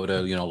 no, go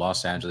to,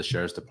 Los Angeles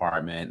Sheriff's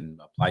Department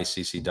and apply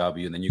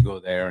CCW. And then you go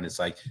there and it's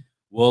like,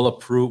 we'll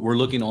approve. We're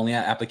looking only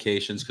at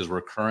applications because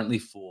we're currently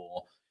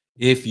full.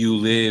 If you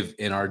live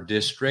in our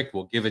district,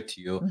 we'll give it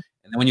to you.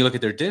 And then when you look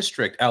at their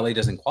district, LA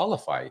doesn't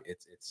qualify.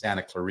 It's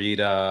Santa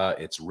Clarita,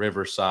 it's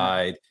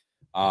Riverside,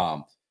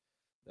 um,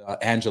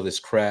 Angeles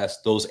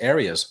Crest, those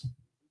areas.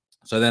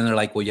 So then they're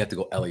like, well, you have to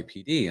go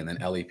LAPD, and then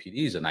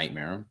LAPD is a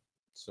nightmare. It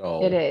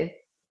So is.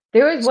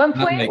 There was it's one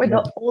not point like where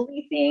the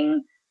only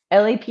thing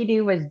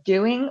LAPD was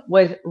doing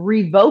was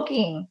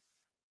revoking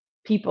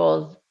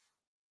people's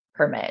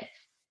permits.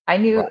 I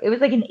knew right. it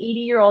was like an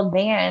 80-year-old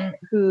man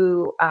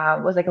who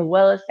was like a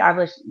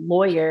well-established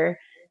lawyer,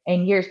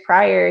 and years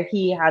prior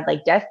he had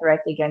like death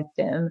threats against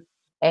him.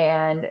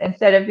 And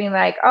instead of being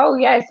like, "Oh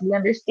yes, we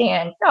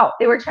understand," no,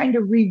 they were trying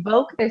to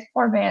revoke this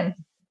poor man's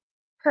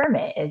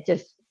permit. It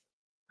just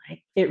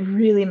like it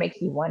really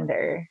makes you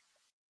wonder.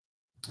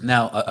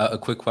 Now, a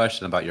quick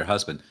question about your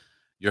husband.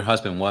 Your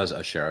husband was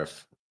a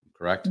sheriff,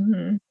 correct?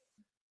 Hmm.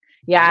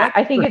 Yeah, What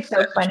I think it's so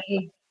percentage?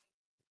 funny.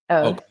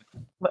 Oh,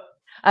 Oh,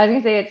 I was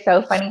gonna say it's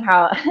so funny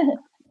how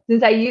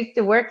since I used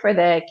to work for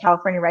the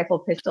California Rifle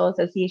Pistol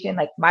Association,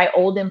 like my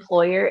old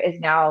employer is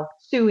now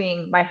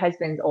suing my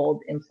husband's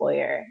old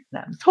employer.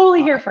 And I'm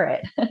totally here for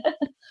it.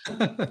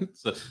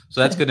 so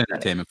that's good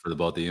entertainment for the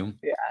both of you.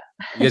 Yeah.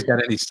 You guys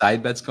got any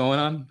side bets going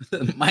on?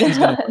 Mine's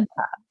gonna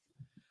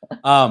work.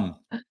 Um,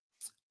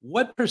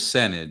 what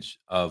percentage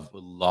of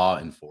law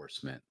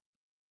enforcement,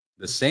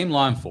 the same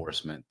law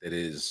enforcement that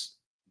is,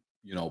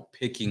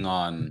 picking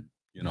on,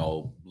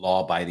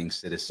 law-abiding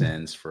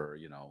citizens for,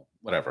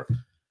 whatever.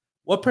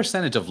 What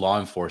percentage of law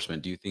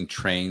enforcement do you think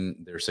train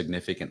their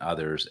significant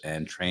others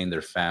and train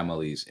their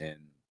families in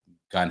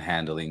gun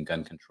handling,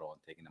 gun control,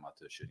 and taking them out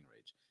to the shooting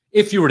range?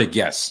 If you were to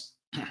guess.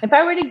 If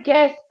I were to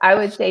guess, I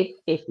would say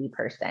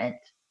 50%.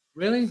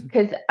 Really?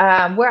 Because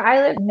where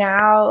I live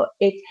now,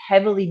 it's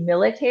heavily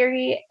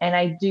military, and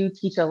I do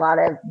teach a lot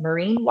of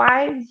Marine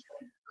wives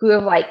who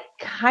have like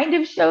kind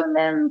of shown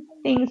them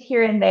things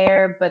here and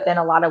there, but then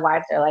a lot of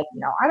wives are like,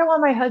 I don't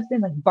want my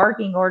husband like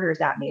barking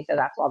orders at me, so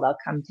that's why they'll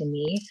come to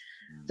me.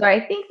 So I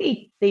think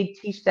they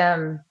teach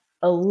them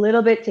a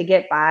little bit to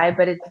get by,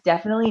 but it's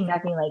definitely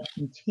nothing like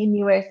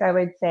continuous, I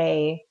would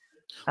say.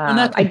 Well,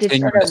 not I did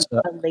start continuous.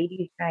 a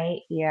ladies'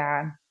 night,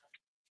 yeah.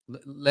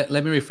 Let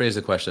me rephrase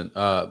the question.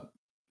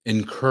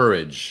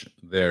 Encourage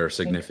their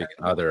significant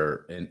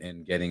other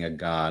in getting a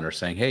gun or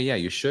saying, "Hey, yeah,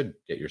 you should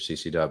get your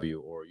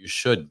CCW or you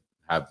should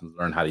have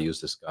learn how to use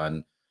this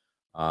gun."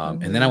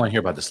 And then I Mhm. want to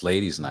hear about this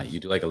ladies' night. You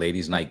do like a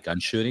ladies' night gun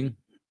shooting?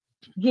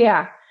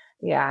 Yeah,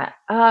 yeah.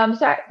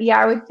 Yeah,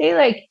 I would say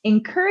like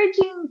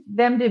encouraging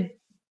them to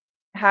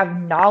have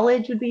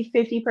knowledge would be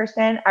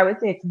 50%. I would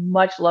say it's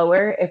much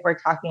lower if we're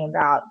talking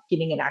about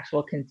getting an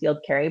actual concealed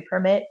carry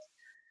permit.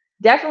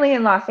 Definitely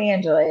in Los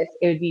Angeles,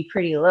 it would be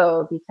pretty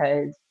low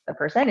because the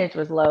percentage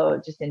was low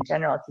just in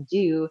general to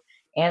do.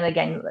 And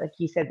again, like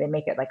you said, they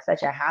make it like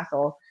such a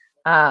hassle.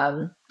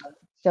 Um,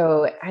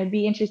 so I'd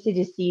be interested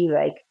to see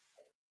like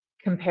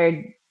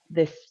compared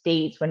the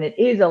states when it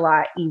is a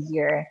lot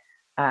easier.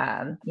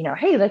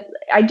 Hey,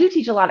 I do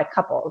teach a lot of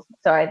couples,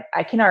 so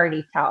I can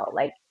already tell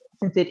like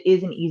since it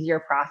is an easier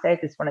process,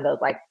 it's one of those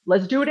like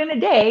let's do it in a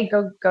day,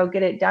 go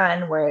get it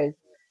done. Whereas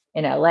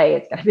in LA,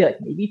 it's gonna be like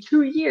maybe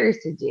 2 years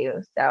to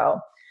do. So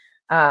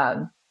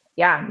um,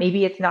 yeah,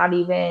 maybe it's not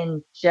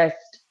even just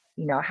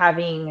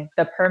having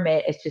the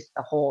permit. It's just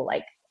the whole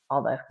like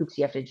all the hoops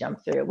you have to jump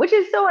through, which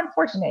is so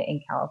unfortunate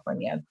in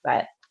California.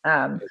 But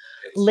um,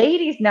 It's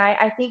ladies' night,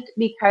 I think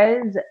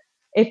because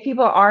if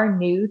people are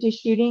new to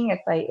shooting,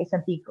 it's like if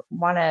some people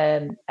want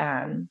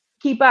to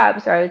keep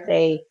up. So I would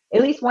say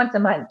at least once a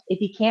month. If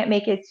you can't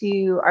make it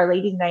to our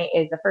ladies' night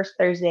is the first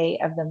Thursday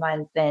of the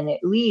month, then at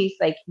least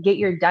like get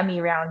your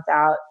dummy rounds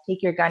out,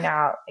 take your gun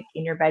out like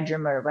in your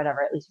bedroom or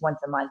whatever, at least once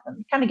a month,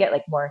 and kind of get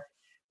like more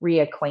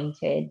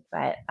reacquainted.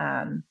 But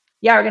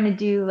yeah, we're gonna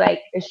do like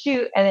a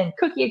shoot and then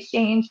cookie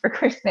exchange for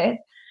Christmas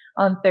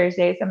on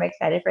Thursday. So I'm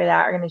excited for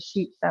that. We're gonna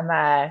shoot some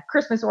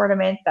Christmas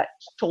ornaments that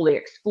totally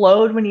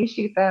explode when you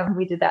shoot them.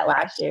 We did that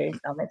last year, so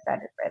I'm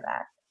excited for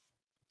that.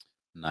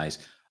 nice.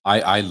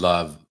 I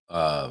love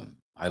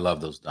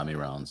those dummy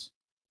rounds,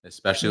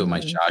 especially with my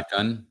Mm-hmm.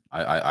 shotgun.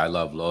 I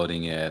love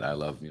loading it. I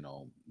love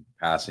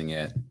passing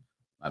it.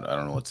 I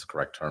don't know what's the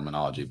correct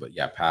terminology, but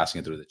yeah, passing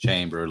it through the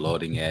chamber,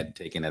 loading it,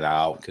 taking it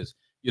out. Because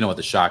with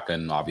the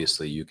shotgun,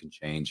 obviously you can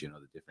change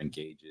the different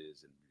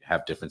gauges and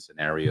have different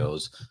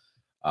scenarios.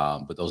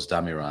 But those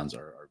dummy rounds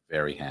are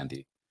very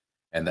handy.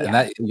 And Yeah.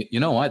 that you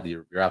know what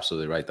you're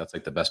absolutely right. That's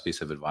like the best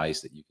piece of advice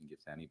that you can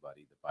give to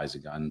anybody that buys a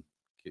gun.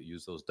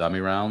 Use those dummy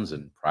rounds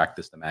and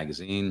practice the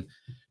magazine.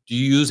 Do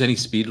you use any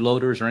speed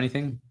loaders or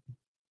anything?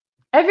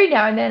 Every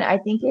now and then, I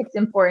think it's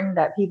important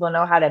that people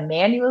know how to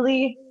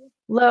manually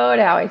load.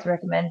 I always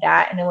recommend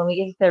that. And then when we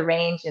get to the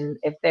range, and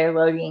if they're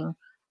loading,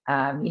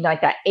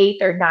 like that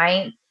eighth or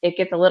ninth, it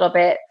gets a little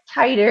bit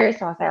tighter.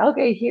 So I was like,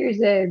 okay,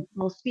 here's a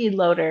little speed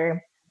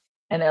loader.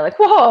 And they're like,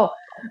 whoa,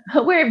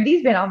 where have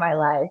these been all my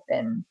life?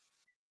 And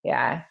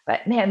yeah,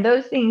 but man,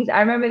 those things, I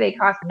remember they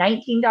cost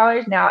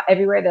 $19. Now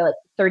everywhere they're like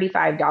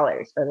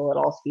 $35 for the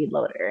little speed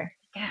loader.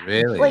 Yeah,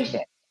 Really? inflation,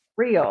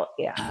 real.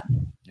 Yeah.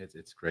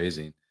 It's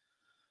crazy.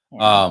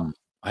 Yeah. Um,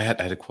 I had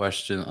a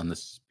question on the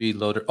speed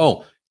loader.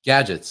 Oh,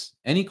 gadgets.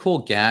 Any cool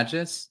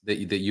gadgets that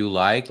you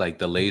like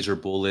the laser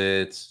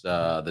bullets,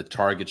 the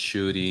target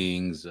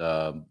shootings,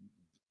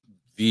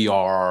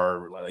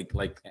 VR,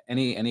 like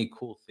any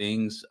cool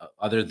things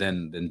other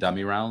than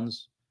dummy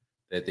rounds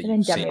that And then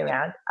you've seen? dummy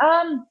rounds.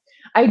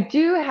 I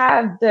do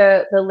have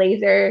the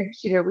laser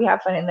shooter. We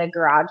have fun in the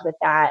garage with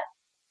that.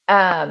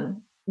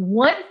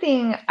 One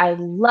thing I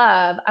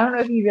love, I don't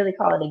know if you really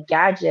call it a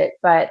gadget,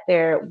 but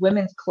they're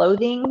women's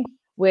clothing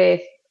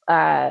with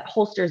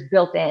holsters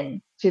built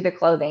in to the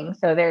clothing.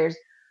 So there's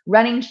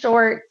running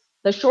shorts.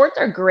 The shorts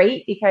are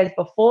great because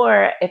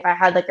before, if I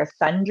had like a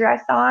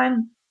sundress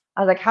on,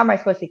 I was like, how am I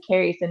supposed to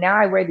carry? So now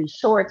I wear these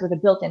shorts with a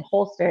built-in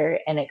holster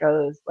and it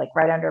goes like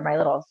right under my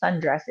little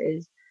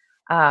sundresses.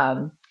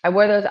 I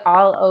wore those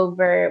all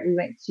over. We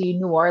went to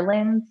New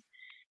Orleans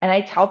and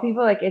I tell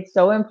people like it's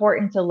so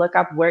important to look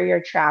up where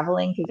you're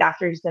traveling because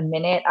after just a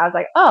minute, I was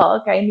like, oh,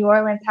 okay, New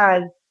Orleans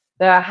has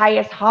the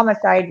highest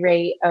homicide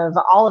rate of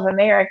all of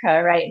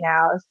America right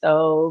now.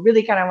 So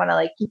really kind of want to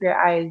like keep your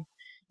eyes,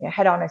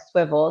 head on a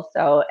swivel.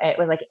 So it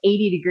was like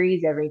 80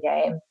 degrees every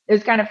day. It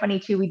was kind of funny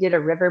too. We did a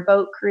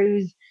riverboat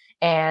cruise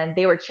and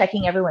they were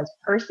checking everyone's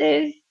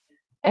purses.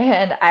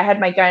 And I had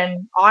my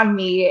gun on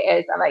me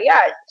as I'm like,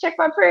 yeah, check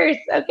my purse.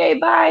 Okay,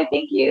 bye.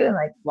 Thank you. And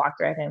like walked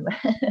right in.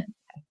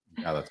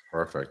 Yeah, that's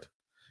perfect.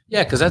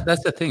 Yeah, because Yeah.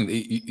 that's the thing.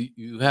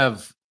 You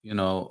have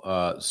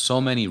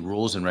so many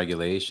rules and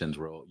regulations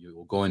where you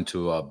will go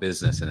into a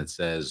business and it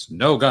says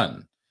no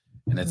gun,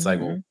 and it's like,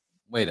 well, Hmm.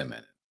 wait a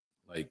minute,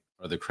 like,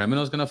 are the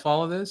criminals going to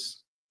follow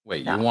this?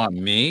 Wait, you No. want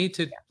me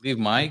to leave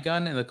my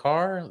gun in the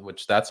car,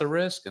 which that's a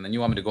risk, and then you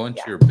want me to go into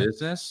Yeah. your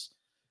business,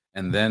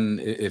 and then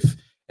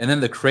and then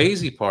the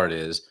crazy part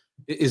is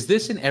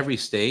this in every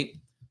state?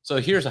 So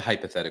here's a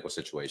hypothetical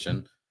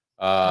situation.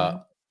 Uh,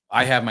 Mhm.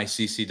 I have my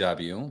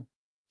CCW,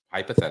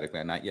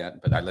 hypothetically, not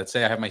yet, but let's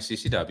say I have my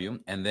CCW,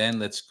 and then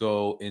let's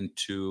go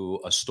into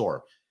a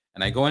store.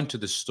 And I go into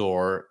the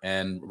store,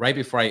 and right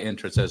before I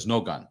enter, it says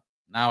no gun.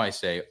 Now I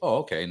say, oh,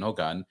 okay, no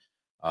gun.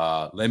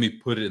 Let me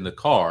put it in the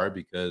car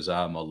because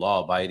I'm a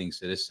law-abiding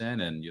citizen,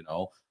 and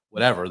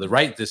whatever. The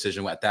right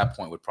decision at that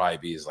point would probably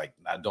be is like,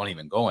 don't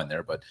even go in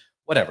there, but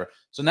whatever.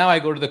 So now I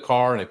go to the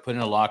car and I put it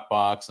in a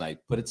lockbox and I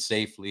put it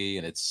safely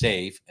and it's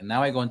safe. And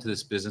now I go into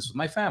this business with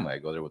my family. I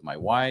go there with my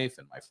wife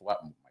and my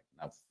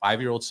now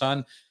 5-year-old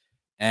son,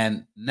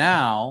 and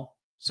now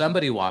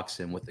somebody walks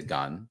in with a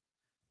gun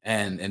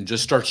and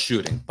just starts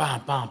shooting.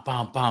 Bam, bam,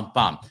 bam, bam,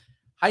 bam.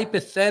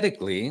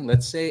 Hypothetically,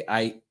 let's say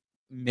I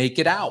make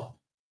it out.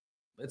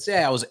 Let's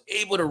say I was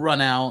able to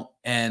run out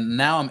and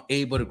now I'm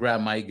able to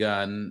grab my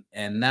gun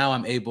and now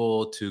I'm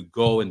able to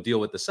go and deal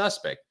with the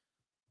suspect.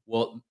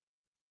 Well,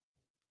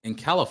 in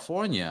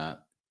California,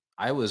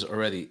 I was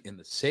already in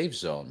the safe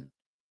zone.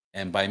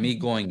 And by me Mhm.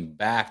 going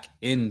back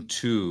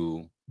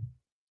into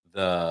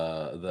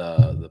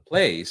the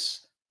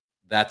place,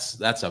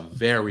 that's a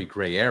very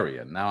gray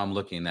area. Now I'm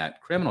looking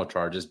at criminal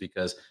charges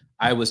because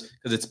because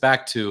it's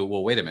back to,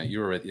 well, wait a minute, you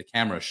were at the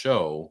camera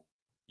show,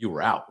 you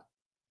were out.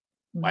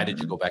 Why did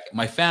you go Mhm. back?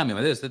 My family,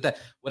 my this, that,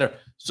 whatever.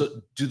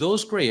 So do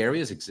those gray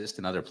areas exist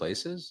in other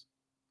places?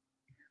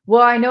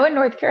 Well, I know in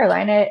North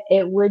Carolina,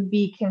 it would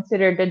be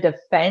considered a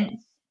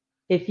defense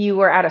if you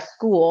were at a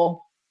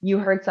school, you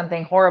heard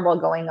something horrible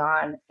going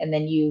on, and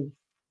then you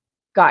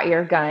got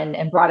your gun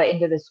and brought it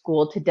into the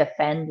school to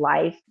defend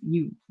life.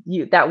 You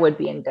that would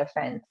be in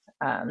defense.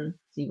 So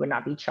you would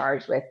not be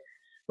charged with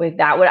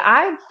that. What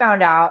I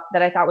found out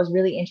that I thought was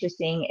really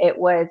interesting, it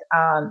was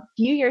a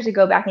few years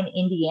ago back in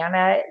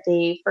Indiana,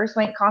 they first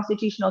went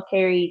constitutional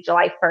carry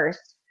July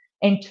 1st,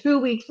 and 2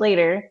 weeks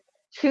later,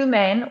 two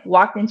men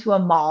walked into a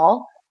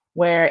mall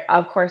where,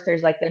 of course,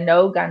 there's like the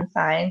no gun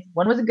signs.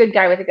 One was a good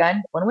guy with a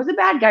gun, one was a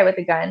bad guy with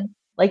a gun.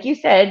 Like you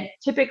said,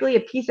 typically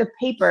a piece of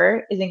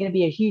paper isn't going to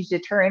be a huge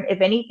deterrent.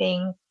 If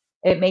anything,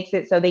 it makes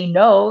it so they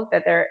know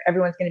that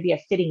everyone's going to be a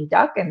sitting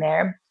duck in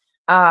there.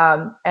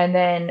 And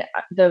then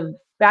the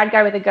bad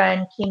guy with a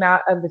gun came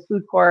out of the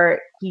food court.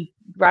 He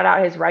brought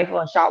out his rifle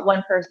and shot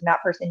one person.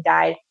 That person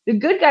died. The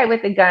good guy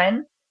with the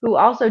gun, who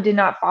also did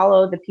not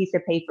follow the piece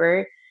of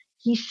paper,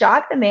 he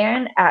shot the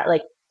man at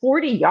like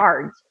 40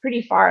 yards,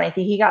 pretty far. And I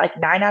think he got like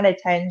 9 out of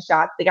 10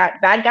 shots. The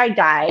bad guy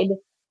died.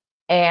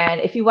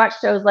 And if you watch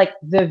shows like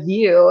The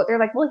View, they're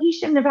like, well, he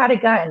shouldn't have had a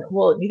gun.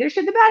 Well, neither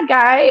should the bad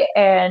guy.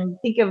 And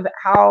think of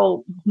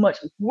how much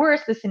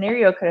worse the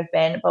scenario could have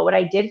been. But what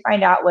I did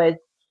find out was,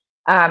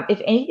 if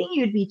anything,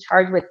 you'd be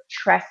charged with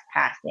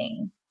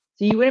trespassing.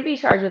 So you wouldn't be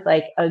charged with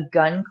like a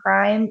gun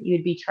crime.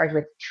 You'd be charged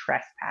with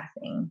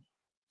trespassing.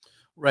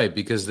 Right,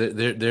 because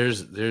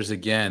there's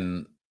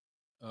again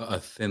a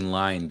thin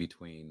line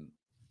between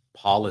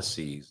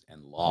policies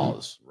and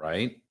laws,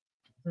 right?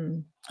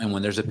 Mm, And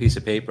when there's a piece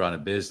of paper on a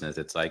business,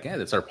 it's like, yeah,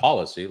 that's our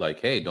policy. Like,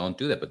 hey, don't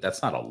do that. But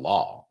that's not a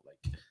law.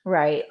 Like,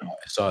 right.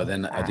 so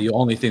then Uh, the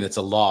only thing that's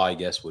a law, I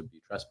guess, would be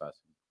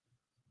trespassing.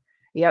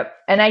 Yep.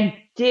 And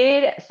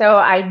so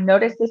I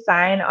noticed a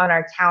sign on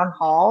our town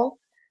hall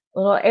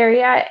little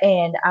area,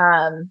 and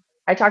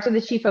I talked to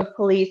the chief of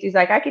police. He's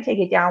like, I could take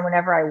it down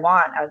whenever I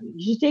want. I was like,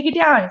 you should take it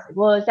down. He's like,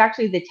 well, it's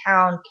actually the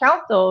town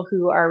council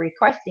who are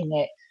requesting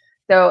it.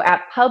 So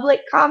at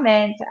public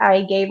comment,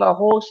 I gave a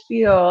whole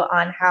spiel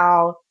on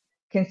how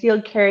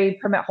concealed carry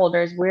permit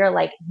holders, we're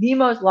like the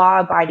most law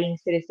abiding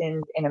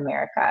citizens in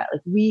America.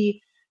 Like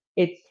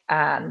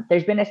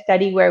there's been a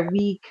study where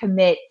we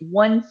commit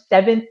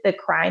 1/7 the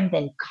crime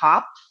than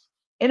cops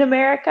in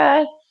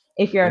America.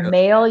 If you're a Really?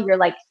 male, you're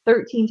like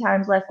 13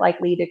 times less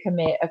likely to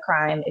commit a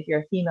crime. If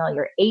you're a female,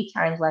 you're 8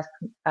 times less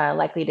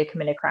likely to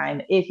commit a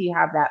crime if you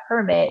have that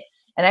permit.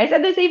 And I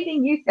said the same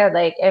thing you said.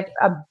 Like, if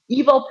a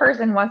evil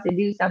person wants to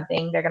do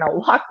something, they're gonna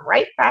walk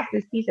right past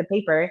this piece of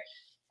paper,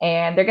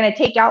 and they're gonna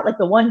take out like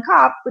the one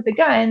cop with the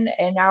gun,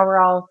 and now we're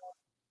all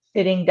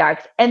sitting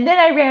ducks. And then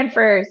I ran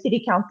for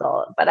city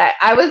council, but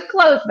I was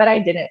close, but I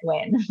didn't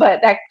win.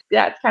 But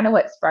that's kind of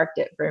what sparked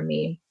it for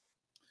me.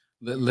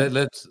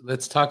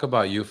 Let's talk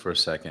about you for a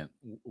second.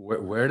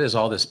 Where does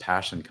all this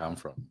passion come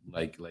from?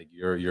 Like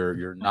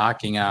you're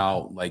knocking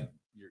out, like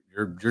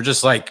you're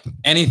just like,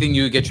 anything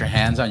you get your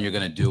hands on, you're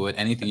gonna do it.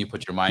 Anything you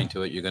put your mind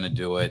to it, you're gonna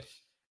do it.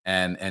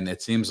 And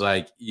it seems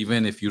like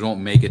even if you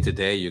don't make it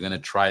today, you're gonna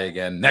try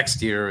again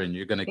next year, and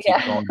you're gonna keep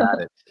Yeah. going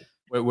at it.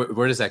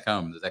 Where does that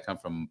come? Does that come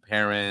from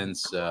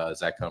parents? Does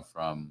that come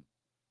from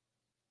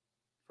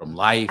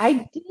life?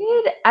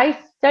 I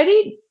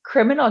studied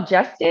criminal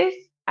justice.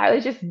 I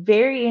was just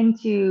very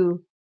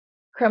into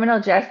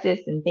criminal justice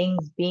and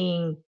things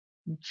being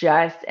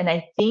just. And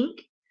I think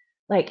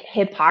like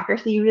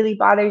hypocrisy really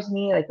bothers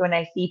me. Like when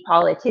I see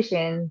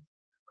politicians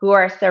who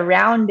are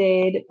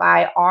surrounded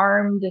by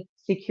armed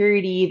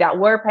security that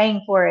we're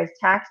paying for as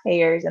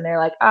taxpayers, and they're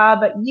like,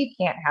 but you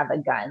can't have a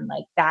gun.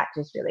 Like that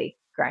just really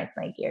grinds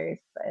my gears.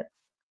 But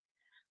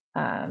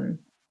um,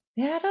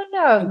 yeah, I don't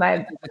know.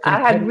 The I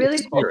had competitive really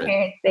cool spirit.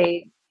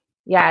 parents.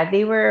 Yeah,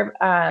 they were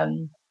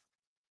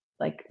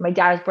like my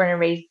dad was born and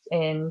raised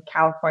in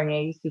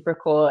California. He's super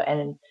cool,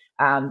 and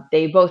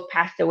they both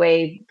passed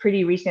away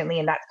pretty recently,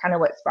 and that's kind of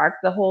what sparked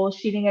the whole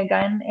shooting a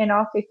gun in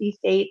all 50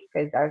 states.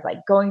 Because I was like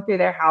going through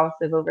their house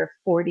of over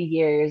 40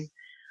 years.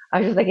 I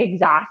was just like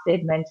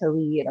exhausted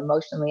mentally and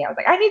emotionally. I was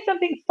like, I need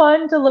something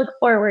fun to look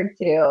forward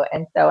to,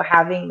 and so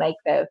having like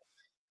the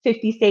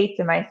 50 states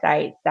in my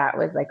sights, that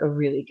was like a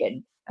really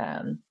good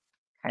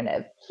kind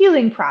of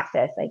healing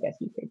process, I guess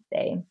you could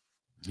say.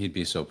 He'd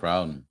be so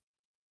proud.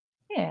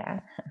 Yeah.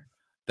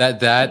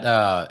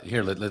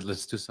 Here,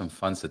 let's do some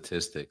fun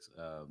statistics.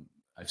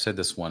 I've said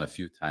this one a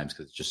few times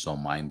because it's just so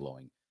mind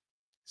blowing.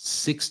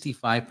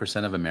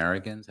 65% of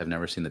Americans have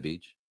never seen the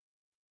beach.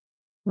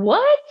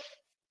 What?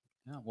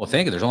 Yeah, well,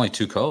 think there's only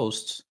two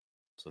coasts,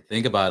 so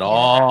think about Yeah.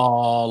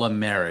 all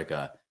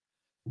America.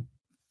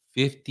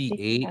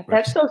 58 or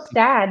That's so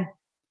sad.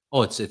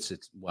 oh, it's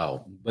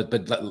well, but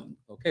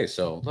okay.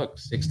 So look,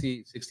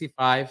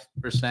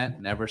 65%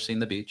 never seen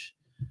the beach.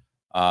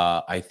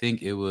 I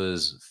think it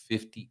was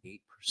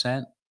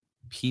 58%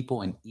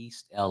 people in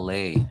East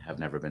LA have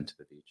never been to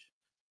the beach.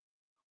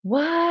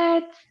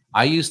 What?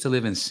 I used to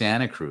live in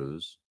Santa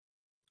Cruz.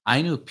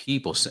 I knew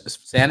people.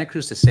 Santa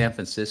Cruz to San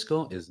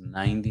Francisco is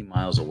 90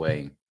 miles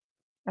away.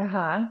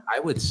 Uh-huh. I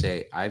would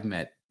say I've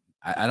met,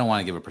 I don't want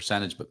to give a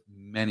percentage, but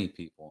many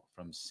people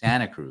from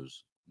Santa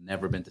Cruz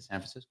never been to San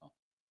Francisco.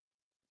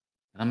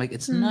 And I'm like,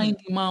 it's Hmm.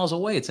 90 miles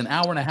away. It's an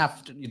hour and a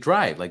half you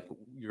drive. Like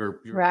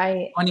you're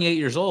Right. 28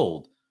 years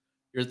old.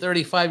 You're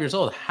 35 years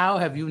old. How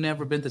have you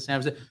never been to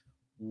San Francisco?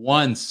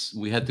 Once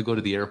we had to go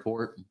to the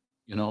airport,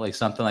 like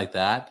something like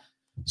that.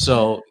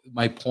 So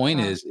my point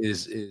Wow.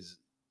 is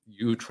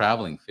you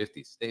traveling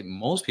 50 state.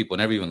 Most people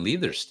never even leave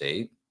their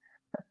state,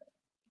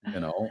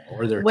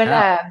 or their When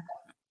town.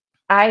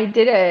 I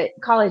did a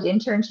college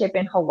internship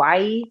in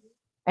Hawaii,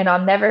 and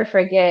I'll never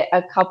forget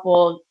a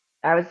couple.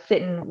 I was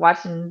sitting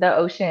watching the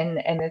ocean,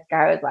 and this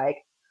guy was like,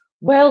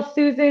 "Well,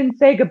 Susan,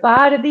 say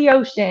goodbye to the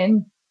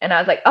ocean." And I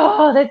was like,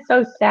 "Oh, that's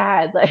so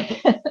sad."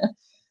 Like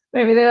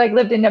maybe they like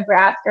lived in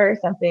Nebraska or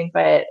something,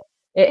 but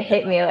it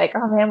hit me like,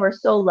 "Oh man, we're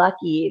so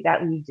lucky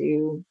that we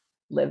do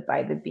live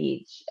by the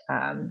beach."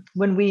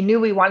 When we knew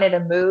we wanted to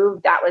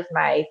move, that was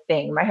my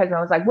thing. My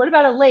husband was like, "What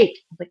about a lake?"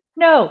 I was like,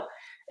 "No,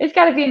 it's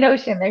got to be an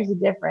ocean. There's a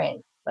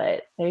difference."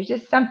 But there's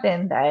just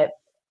something that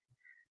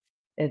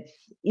it's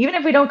even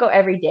if we don't go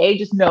every day,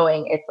 just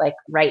knowing it's like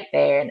right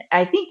there. And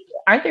I think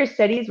aren't there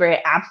studies where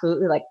it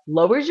absolutely like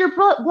lowers your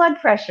blood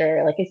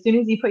pressure? Like as soon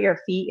as you put your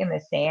feet in the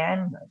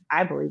sand, like,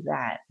 I believe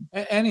that.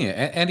 Any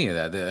of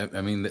that.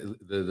 I mean,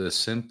 the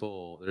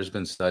simple. There's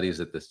been studies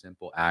that the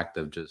simple act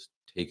of just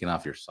taking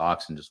off your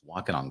socks and just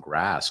walking on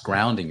grass,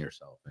 grounding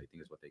yourself, I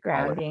think is what they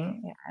call it.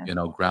 Grounding.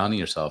 Yeah. Grounding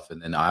yourself,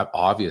 and then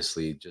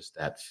obviously just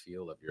that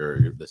feel of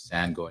the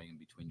sand going in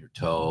between your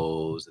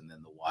toes, and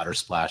then the water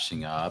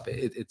splashing up.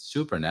 It's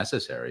super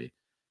necessary.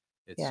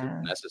 It's super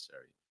Yeah.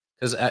 necessary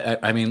because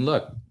I mean,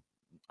 look,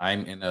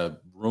 I'm in a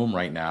room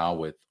right now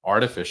with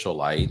artificial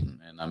light,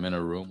 and I'm in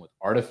a room with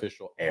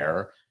artificial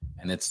air.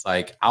 And it's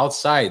like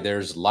outside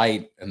there's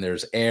light and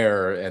there's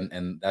air,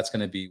 and that's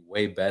going to be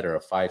way better,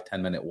 a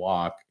 5-10 minute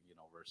walk,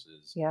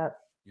 versus, Yep.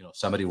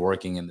 somebody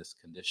working in this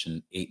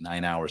condition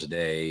 8-9 hours a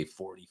day,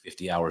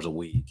 40-50 hours a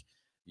week.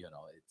 You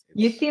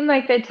It's seem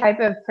like the type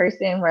of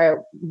person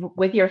where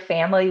with your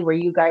family, were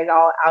you guys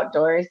all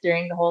outdoors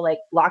during the whole like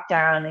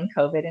lockdown and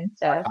COVID and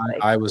stuff?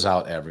 Like, I was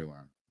out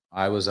everywhere.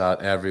 I was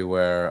out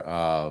everywhere.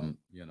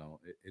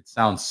 It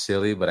sounds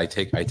silly, but I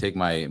take my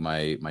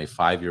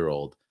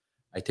 5-year-old.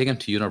 I take him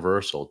to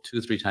Universal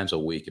 2-3 times a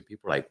week, and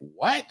people are like,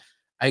 "What?"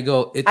 I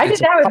go, I It's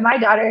did a that with my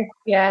daughter.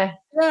 Yeah.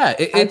 yeah, I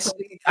it's.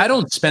 totally I agree.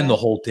 don't spend Yeah. the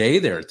whole day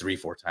there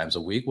 3-4 times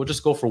a week. We'll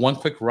just go for one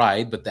quick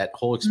ride, but that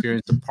whole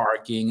experience of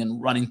parking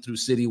and running through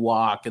City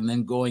Walk and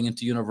then going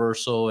into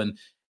Universal and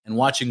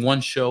watching one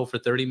show for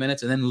 30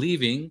 minutes and then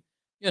leaving,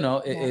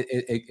 Yeah.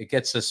 it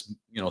gets us,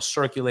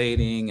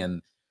 circulating.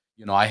 And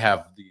I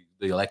have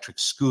the electric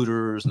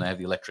scooters, and I have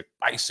the electric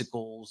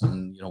bicycles,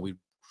 and we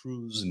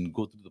cruise and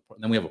go through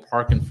and then we have a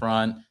park in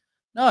front.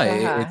 No,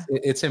 Uh-huh.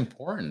 it's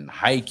important.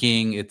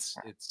 Hiking, it's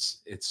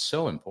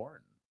so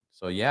important.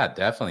 So yeah,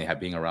 definitely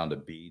being around a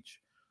beach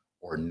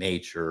or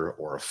nature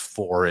or a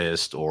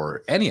forest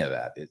or any of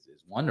that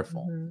is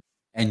wonderful. Hmm.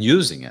 And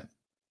using it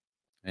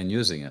and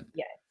using it.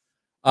 Yeah.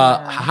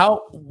 Yeah.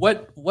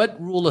 What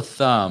rule of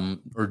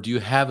thumb, or do you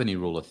have any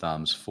rule of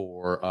thumbs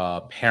for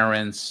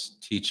parents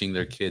teaching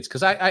their kids?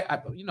 Because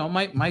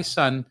my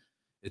son,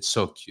 it's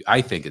so cute.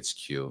 I think it's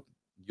cute.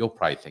 You'll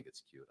probably think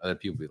it's cute. Other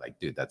people be like,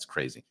 dude, that's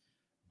crazy.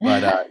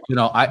 But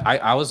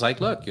I was like,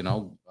 look,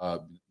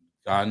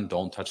 gun,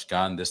 don't touch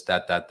gun, this,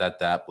 that,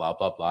 blah,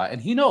 blah, blah. And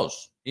he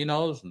knows,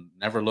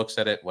 never looks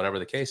at it, whatever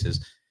the case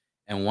is.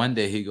 And one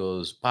day he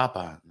goes,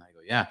 Papa, and I go,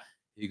 yeah.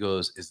 He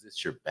goes, is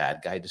this your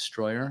bad guy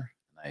destroyer?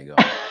 And I go,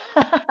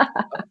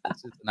 "What?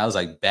 And I was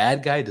like,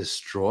 bad guy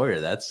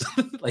destroyer. That's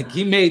like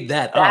he made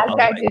that up. Bad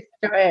guy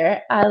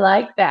destroyer. I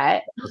like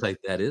that. I was like,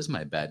 that is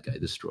my bad guy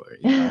destroyer.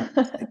 He's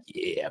like,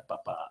 yeah,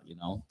 Papa.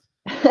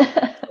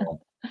 So,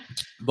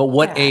 but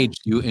what Yeah. age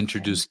do you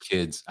introduce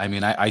kids? I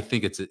mean, I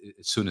think it's as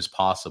soon as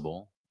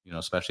possible,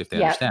 especially if they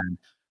Yep. understand.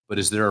 But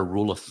is there a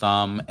rule of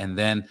thumb? And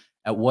then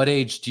at what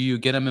age do you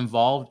get them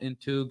involved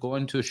into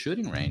going to a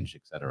shooting range,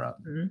 et cetera?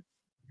 Mhm.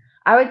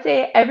 I would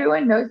say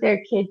everyone knows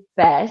their kids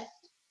best.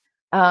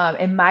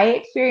 In my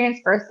experience,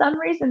 for some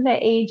reason, the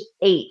age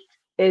 8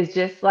 is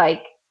just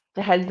like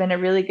has been a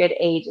really good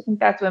age. I think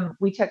that's when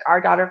we took our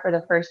daughter for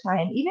the first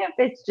time, even if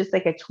it's just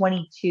like a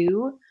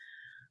 22.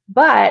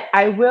 But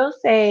I will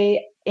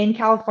say in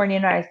California,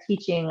 when I was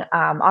teaching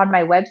on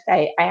my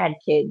website, I had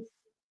kids.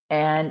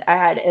 And I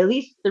had at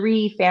least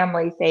 3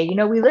 families say,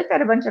 we looked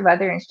at a bunch of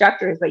other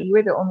instructors, but you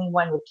were the only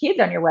one with kids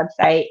on your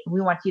website.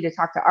 We want you to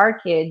talk to our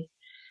kids.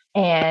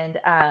 And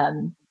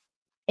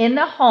in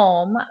the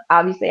home,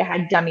 obviously I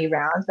had dummy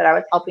rounds, but I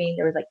was helping.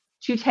 There was like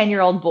 2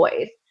 10-year-old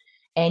boys.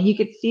 And you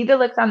could see the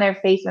looks on their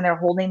face when they're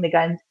holding the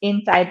guns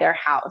inside their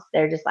house.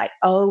 They're just like,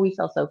 oh, we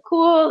feel so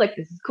cool. Like,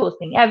 this is the coolest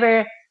thing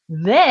ever.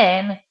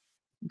 Then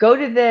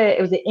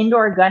it was an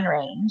indoor gun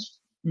range.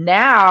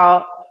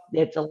 Now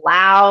It's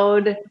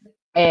loud,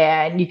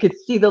 and you could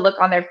see the look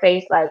on their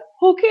face, like,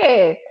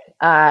 okay.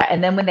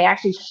 And then when they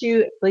actually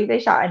shoot, I believe they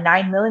shot a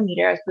 9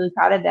 millimeter. I was really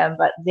proud of them,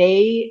 but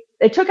they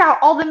took out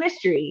all the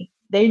mystery.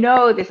 They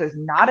know this is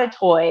not a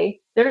toy.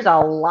 There's a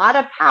lot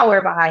of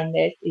power behind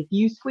this. If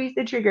you squeeze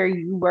the trigger,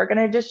 you are going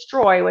to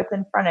destroy what's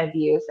in front of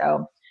you.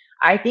 So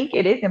I think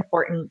it is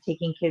important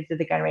taking kids to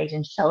the gun range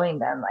and showing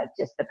them like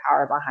just the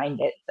power behind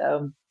it.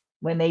 So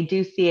when they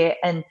do see it,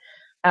 and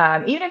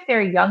even if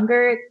they're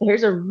younger,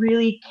 there's a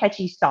really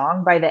catchy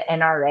song by the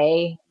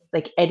NRA,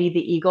 like Eddie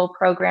the Eagle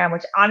program,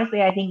 which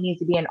honestly I think needs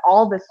to be in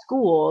all the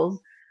schools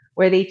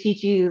where they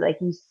teach you like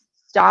you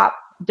stop,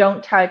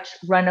 don't touch,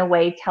 run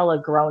away, tell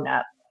a grown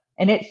up.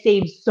 And it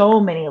saves so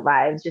many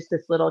lives, just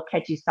this little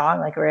catchy song,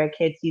 like where a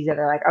kid sees it,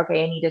 they're like,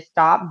 okay, I need to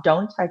stop,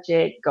 don't touch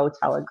it, go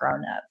tell a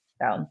grown up.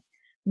 So I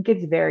think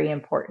it's very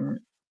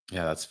important.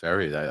 Yeah, that's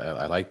very.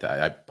 I like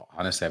that. I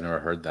honestly, I've never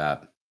heard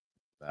that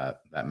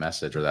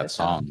message or that The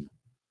song. song.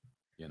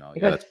 It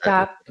Yeah, goes that's very.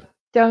 stop,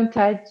 don't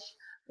touch,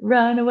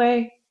 run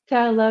away,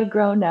 tell a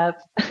grown up.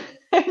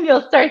 And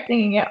you'll start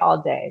singing it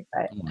all day.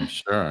 But I'm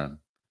sure.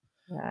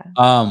 yeah.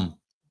 Um,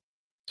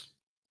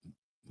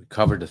 we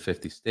covered the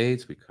 50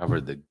 states. We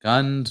covered the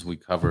guns. We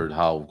covered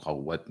how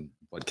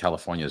what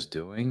California is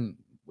doing,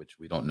 which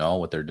we don't know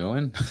what they're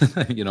doing.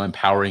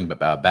 Empowering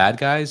bad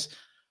guys.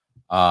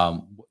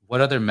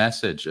 What other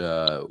message?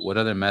 What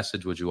other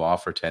message would you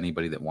offer to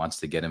anybody that wants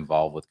to get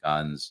involved with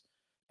guns?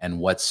 And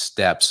what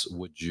steps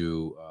would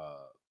you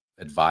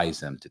advise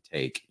them to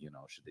take?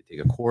 Should they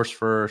take a course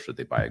first? Should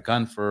they buy a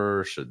gun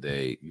first? Should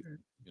they?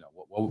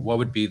 What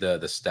would be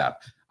the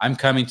step? I'm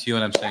coming to you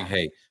and I'm saying,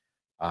 hey,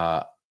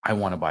 I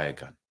want to buy a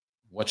gun.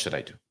 What should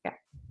I do? Yeah.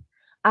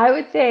 I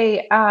would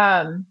say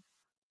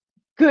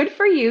good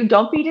for you.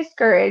 Don't be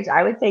discouraged.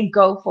 I would say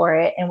go for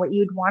it. And what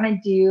you'd want to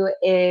do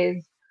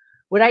is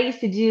what I used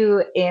to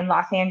do in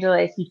Los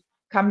Angeles. You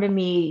come to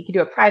me, you could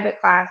do a private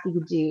class, you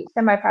could do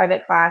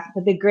semi-private class.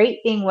 But the great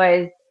thing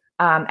was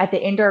at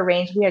the indoor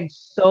range, we had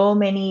so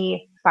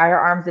many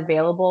firearms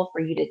available for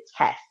you to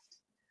test.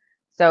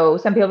 So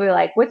some people will be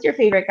like, what's your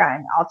favorite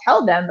gun? I'll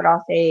tell them, but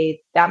I'll say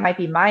that might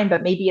be mine,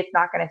 but maybe it's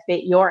not going to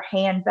fit your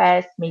hand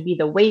best. Maybe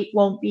the weight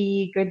won't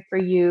be good for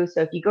you.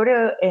 So if you go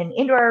to an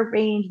indoor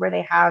range where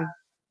they have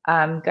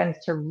guns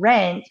to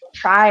rent,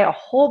 try a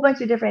whole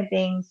bunch of different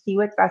things, see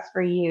what's best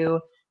for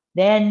you.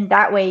 Then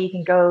that way you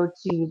can go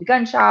to the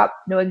gun shop,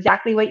 know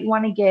exactly what you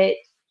want to get,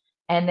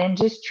 and then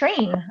just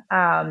train.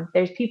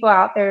 There's people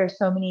out there,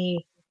 so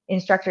many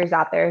instructors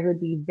out there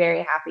who'd be very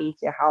happy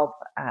to help,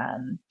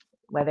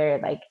 whether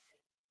like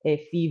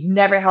if you've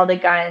never held a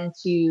gun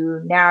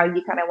to now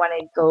you kind of want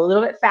to go a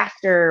little bit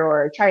faster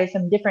or try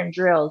some different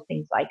drills,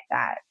 things like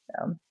that.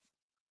 So,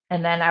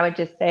 and then I would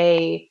just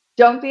say,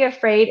 don't be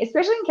afraid,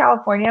 especially in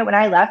California. When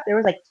I left, there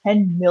was like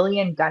 10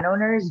 million gun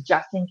owners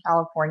just in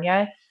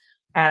California.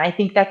 And I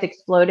think that's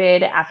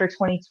exploded after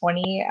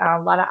 2020.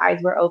 A lot of eyes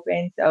were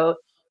open. So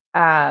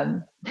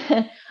um,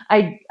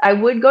 I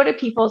would go to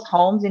people's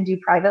homes and do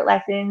private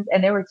lessons.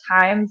 And there were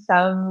times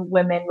some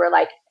women were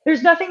like,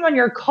 there's nothing on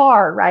your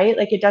car, right?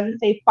 Like it doesn't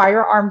say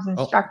firearms Oh,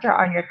 instructor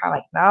on your car.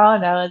 Like,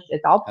 no,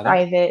 it's all Heather?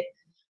 private.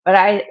 But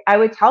I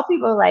would tell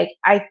people like,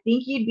 I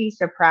think you'd be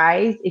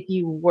surprised if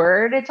you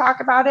were to talk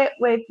about it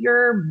with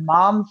your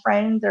mom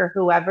friends or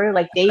whoever,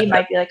 like they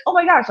might be like, oh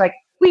my gosh, like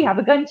we have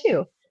a gun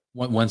too.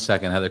 One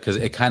second, Heather, because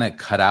it kind of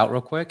cut out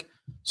real quick.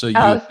 So you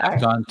Oh, have sorry.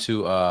 gone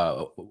to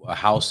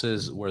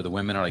houses where the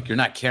women are like, "You're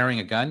not carrying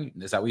a gun."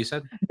 Is that what you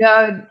said?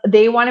 No,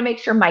 they want to make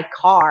sure my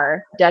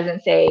car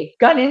doesn't say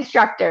gun Ah,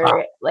 instructor.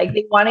 Like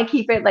they want to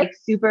keep it like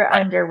super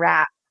right. under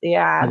wraps.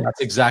 Yeah. That's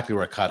exactly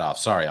where it cut off.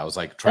 Sorry, I was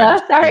like trying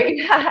to.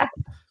 Sorry.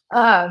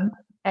 um,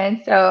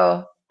 and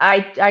so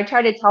I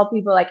try to tell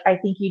people like I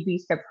think you'd be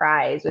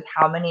surprised with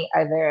how many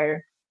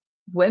other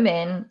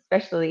women,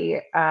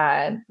 especially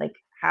like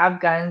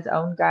have guns,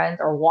 own guns,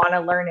 or want to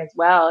learn as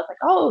well. It's like,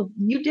 oh,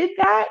 you did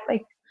that?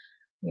 Like,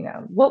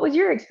 what was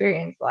your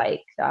experience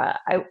like?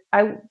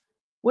 I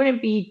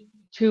wouldn't be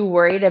too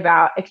worried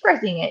about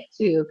expressing it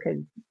too,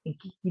 because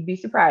you'd be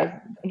surprised.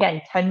 Again,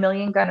 10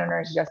 million gun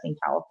owners just in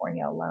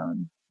California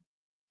alone.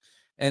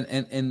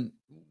 And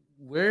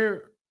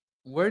where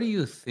do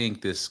you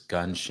think this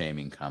gun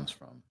shaming comes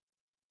from?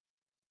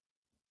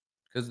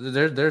 Because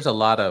there's a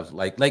lot of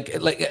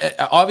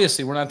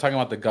obviously we're not talking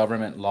about the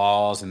government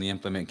laws and the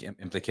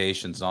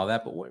implications and all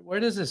that, but where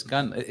does this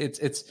gun?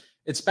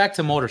 It's back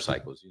to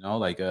motorcycles,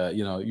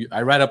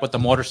 I read up with the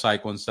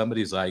motorcycle and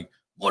somebody's like,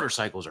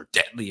 motorcycles are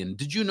deadly, and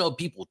did you know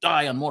people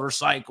die on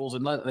motorcycles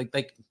and all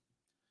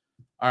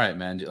right,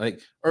 man, like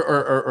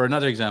or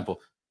another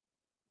example,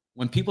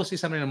 when people see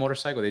somebody on a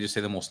motorcycle, they just say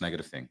the most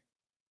negative thing.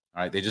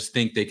 All right, they just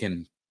think they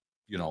can,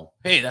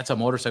 hey, that's a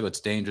motorcycle, it's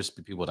dangerous,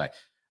 people die.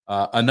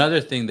 Another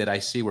thing that I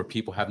see where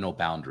people have no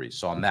boundaries.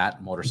 So on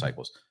that,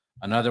 motorcycles.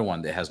 Another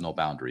one that has no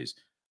boundaries.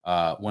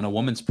 When a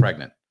woman's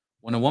pregnant.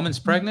 When a woman's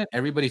pregnant,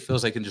 everybody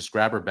feels they can just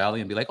grab her belly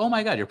and be like, "Oh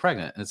my God, you're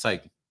pregnant!" And it's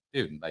like,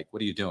 dude, like, what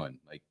are you doing?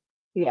 Like,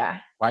 Yeah.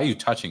 why are you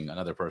touching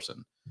another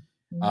person?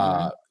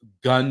 Uh, Mhm.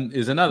 gun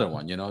is another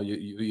one.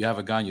 You have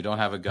a gun, you don't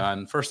have a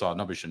gun. First of all,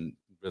 nobody shouldn't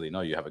really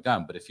know you have a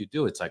gun. But if you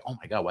do, it's like, oh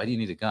my god, why do you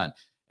need a gun?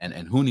 And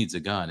who needs a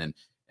gun?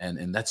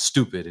 And that's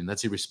stupid and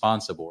that's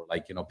irresponsible. Or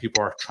like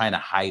people are trying to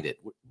hide it.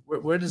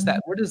 Where does that?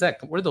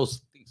 Mhm. Where do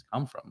those things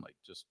come from? Like,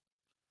 just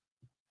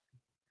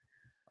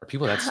are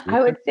people that I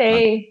stupid? would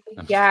say,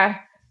 yeah,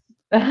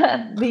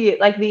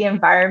 the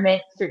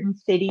environment, certain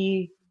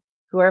cities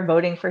who are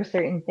voting for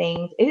certain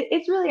things.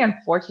 It's really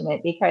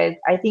unfortunate because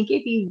I think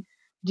if you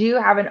do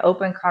have an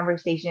open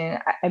conversation,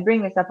 I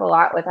bring this up a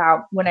lot with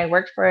how when I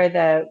worked for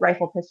the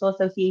Rifle Pistol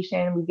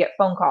Association, we get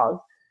phone calls.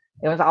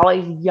 It was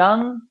always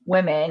young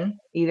women,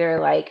 either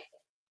like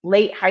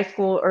late high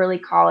school, early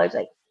college,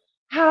 like,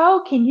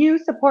 how can you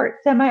support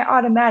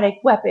semi-automatic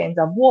weapons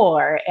of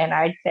war? And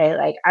I'd say,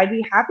 like, I'd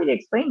be happy to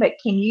explain, but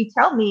can you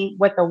tell me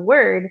what the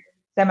word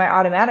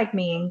semi-automatic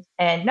means?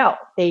 And no,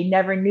 they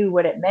never knew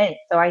what it meant.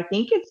 So I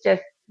think it's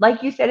just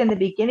like you said in the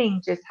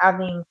beginning, just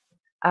having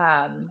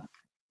um,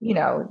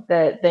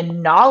 the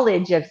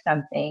knowledge of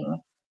something.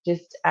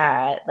 Just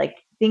like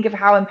think of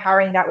how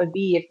empowering that would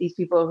be if these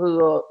people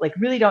who like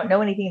really don't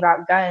know anything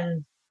about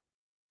guns,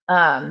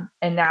 and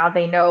now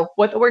they know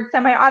what the word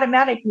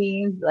semi-automatic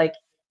means. Like,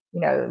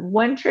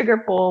 one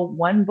trigger pull,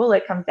 one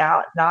bullet comes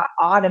out, not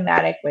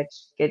automatic, which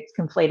gets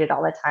conflated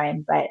all the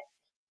time. But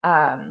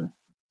um,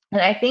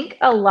 and I think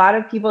a lot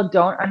of people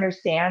don't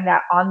understand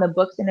that on the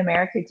books in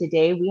America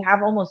today, we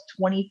have almost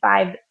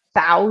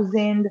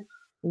 25,000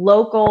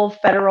 local,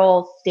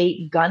 federal,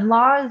 state gun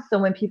laws. So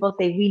when people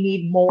say we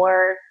need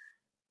more,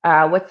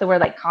 what's the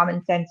word, like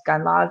common sense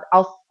gun laws,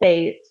 I'll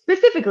say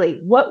specifically,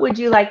 what would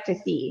you like to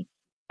see?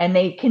 And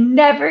they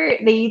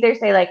either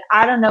say, like,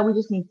 I don't know, we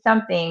just need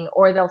something,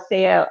 or they'll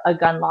say a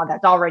gun law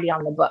that's already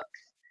on the books.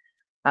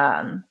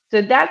 So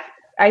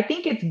I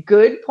think it's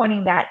good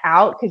pointing that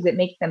out because it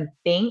makes them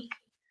think.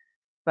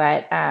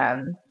 But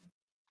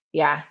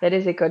yeah, that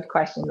is a good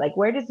question. Like,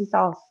 where does this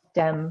all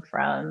stem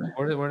from?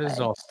 Where does it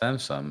But all stem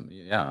from?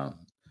 Yeah,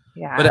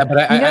 yeah, but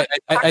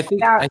I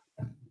think about,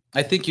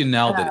 I think you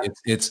nailed it. um,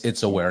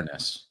 It's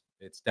awareness.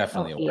 It's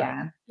definitely oh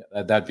awareness. yeah,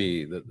 Yeah, that'd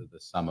be the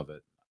sum of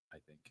it, I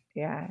think.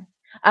 yeah.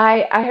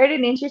 I heard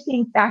an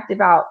interesting fact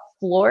about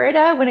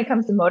Florida when it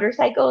comes to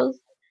motorcycles.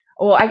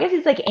 Well, I guess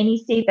it's like any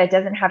state that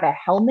doesn't have a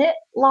helmet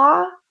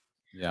law.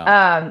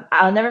 Yeah.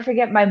 I'll never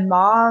forget my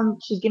mom,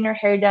 she's getting her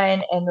hair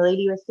done, and the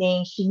lady was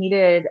saying she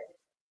needed,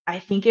 I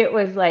think it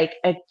was like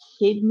a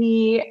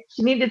kidney,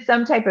 she needed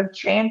some type of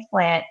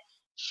transplant.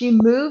 She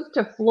moved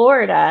to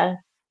Florida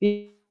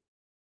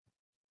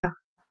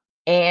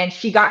and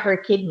she got her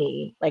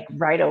kidney like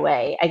right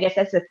away. I guess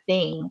that's a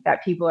thing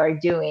that people are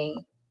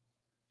doing,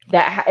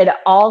 that it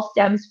all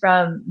stems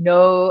from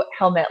no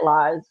helmet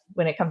laws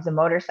when it comes to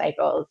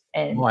motorcycles, Oh,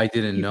 and I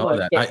didn't know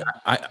people are that. getting,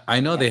 I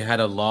know yeah. they had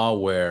a law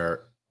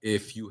where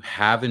if you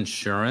have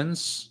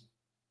insurance,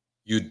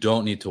 you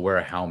don't need to wear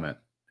a helmet,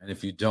 and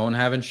if you don't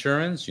have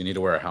insurance, you need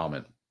to wear a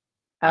helmet.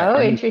 Oh, I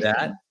knew that,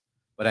 interesting.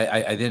 but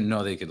I didn't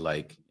know they could,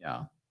 like,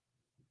 yeah.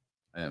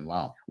 And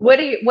wow.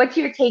 What's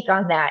your take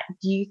on that?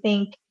 Do you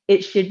think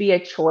it should be a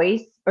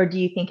choice, or do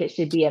you think it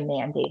should be a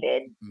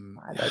mandated, Mm,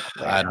 like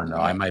wear I a don't know.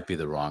 I helmet? might be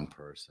the wrong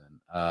person.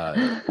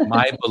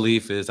 My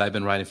belief is I've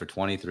been riding for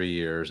 23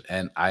 years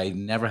and I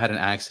never had an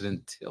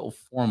accident till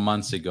 4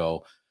 months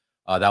ago.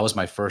 That was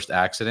my first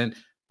accident,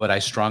 but I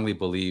strongly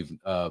believe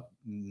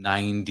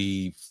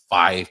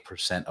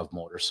 95% of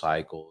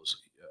motorcycles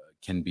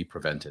can be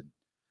prevented.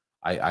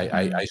 I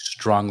Mhm.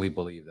 strongly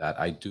believe that.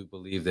 I do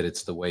believe that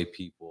it's the way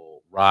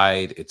people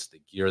ride, it's the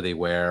gear they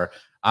wear.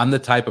 I'm the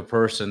type of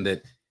person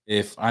that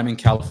if I'm in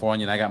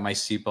California and I got my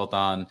seatbelt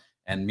on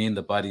and me and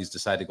the buddies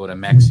decide to go to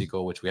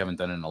Mexico, which we haven't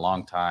done in a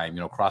long time,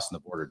 crossing the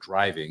border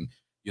driving,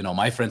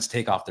 my friends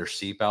take off their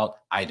seatbelt.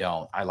 I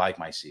don't. I like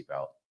my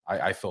seatbelt.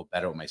 I feel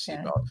better with my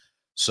Yeah. seatbelt.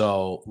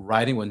 So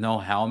riding with no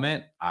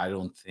helmet, I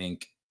don't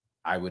think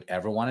I would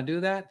ever want to do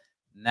that.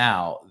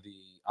 Now, the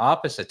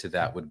opposite to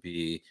that would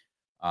be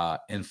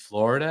in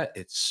Florida,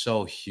 it's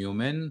so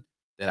humid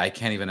that I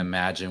can't even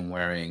imagine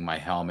wearing my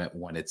helmet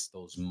when it's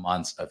those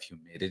months of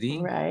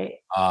humidity. Right.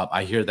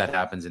 I hear that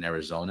happens in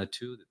Arizona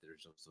too, that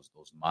there's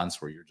those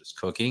months where you're just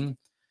cooking.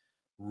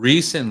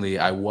 Recently,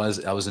 I was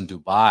in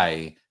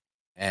Dubai,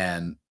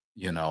 and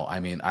I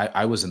mean,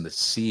 I was in the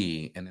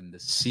sea, and in the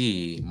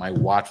sea, my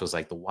watch was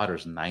like the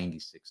water's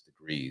 96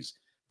 degrees.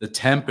 The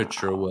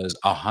temperature Wow. was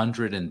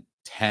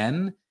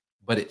 110,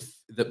 but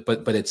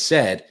it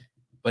said,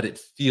 but it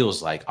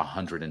feels like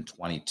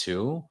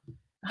 122.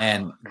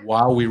 And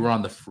while we were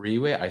on the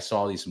freeway, I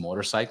saw these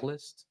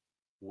motorcyclists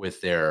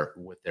with their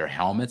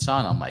helmets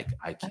on. I'm like,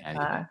 I can't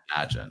even Uh,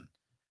 imagine.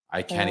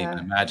 I can't even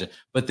yeah. imagine.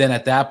 But then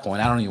at that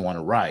point, I don't even want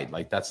to ride.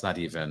 Like, that's not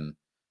even,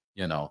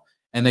 you know.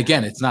 And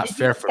again, it's not Did you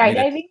fair go for me to.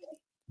 skydiving?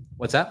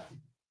 What's that?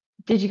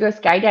 Did you go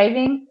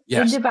skydiving in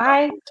Yes, a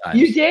Dubai? couple of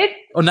You times. did?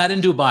 Oh, not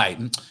in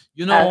Dubai.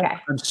 Okay.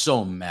 I'm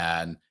so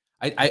mad.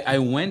 I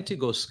went to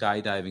go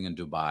skydiving in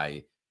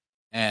Dubai,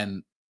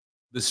 and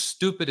the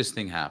stupidest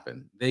thing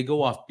happened. They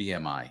go off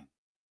BMI,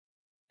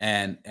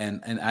 and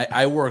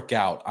I work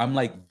out. I'm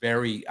like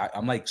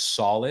I'm like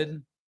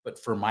solid.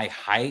 but for my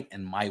height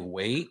and my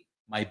weight,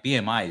 my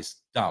BMI is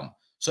dumb.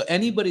 So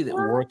anybody that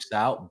What? works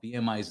out,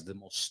 BMI is the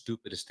most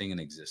stupidest thing in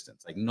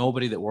existence. Like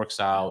nobody that works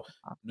out,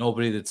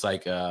 nobody that's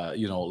like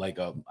like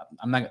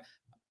I'm not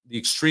the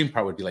extreme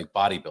part would be like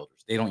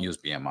bodybuilders. They don't use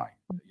BMI.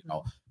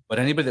 But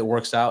anybody that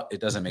works out, it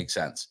doesn't make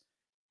sense.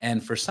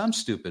 And for some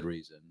stupid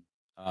reason,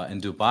 in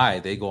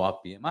Dubai, they go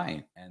up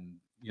BMI. And,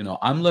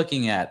 I'm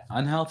looking at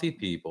unhealthy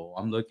people.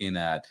 I'm looking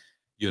at,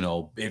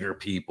 bigger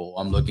people.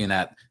 I'm looking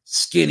at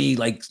skinny,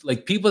 like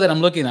people that I'm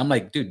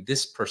like, dude,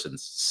 this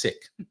person's sick.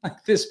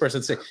 Like this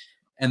person's sick.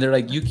 And they're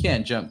like, you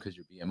can't jump because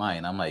you're BMI.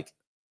 And I'm like,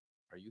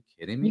 are you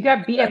kidding You me?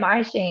 got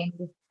BMI shamed.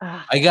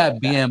 Ah, I that got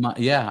sucks. BMI.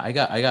 Yeah, I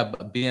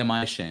got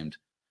BMI shamed.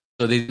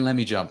 So they didn't let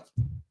me jump.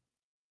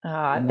 They didn't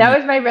let That me-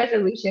 was my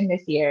resolution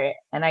this year,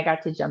 and I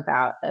got to jump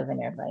out of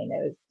an airplane.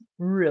 It was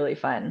really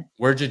fun.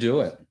 Where'd you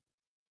do it?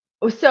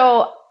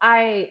 So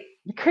the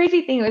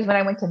crazy thing was when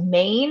I went to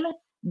Maine,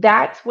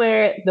 that's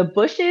where the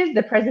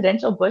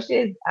presidential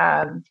Bushes,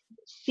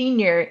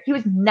 senior, he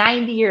was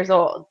 90 years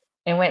old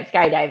and went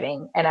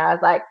skydiving. And I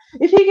was like,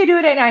 if he could do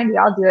it at 90,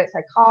 I'll do it. So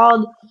I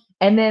called,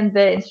 and then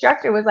the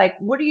instructor was like,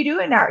 what are you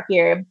doing out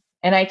here?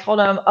 And I told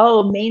him,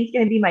 oh, Maine's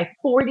going to be my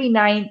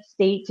 49th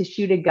state to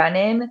shoot a gun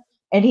in.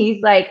 And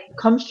he's like,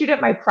 come shoot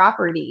at my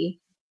property.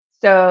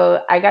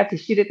 So I got to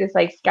shoot at this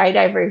like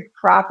skydiver's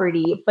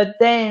property, but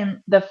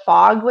then the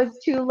fog was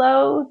too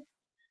low.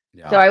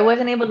 So Yeah. I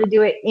wasn't able to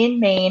do it in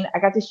Maine. I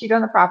got to shoot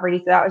on the property.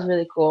 So that was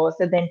really cool.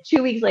 So then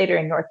 2 weeks later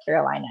in North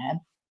Carolina,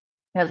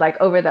 it was like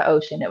over the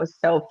ocean. It was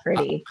so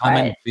pretty, How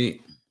many but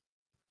feet?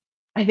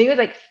 I think it was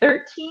like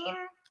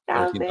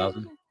 13,000.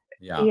 13,000?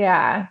 Yeah.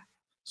 Yeah.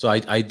 So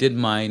I did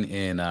mine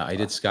I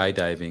did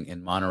skydiving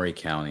in Monterey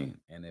County.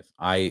 And if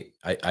I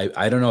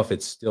don't know if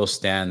it still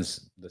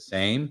stands the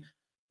same,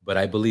 but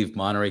I believe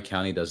Monterey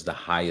County does the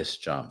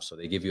highest jump. So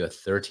they give you a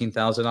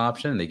 13,000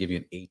 option and they give you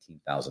an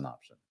 18,000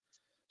 option.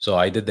 So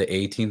I did the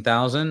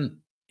 18,000.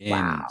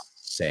 Wow.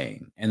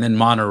 Insane. And then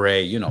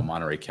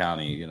Monterey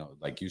County,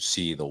 like you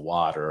see the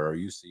water, or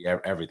you see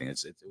everything.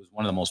 It was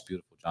one of the most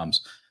beautiful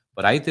jumps.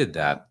 But I did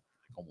that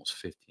like almost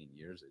 15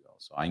 years ago.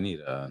 So I need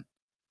a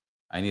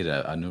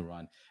new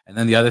run. And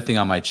then the other thing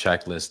on my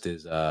checklist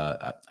is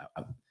I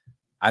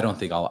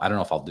don't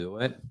know if I'll do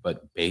it,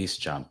 but base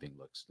jumping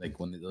looks like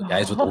when the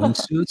guys with the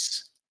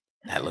wingsuits,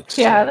 that looks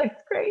Yeah, so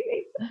that's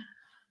crazy.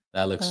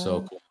 that looks so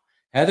Uh, cool.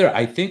 Heather,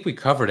 I think we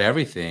covered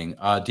everything.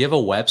 Do you have a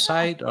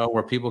website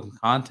where people can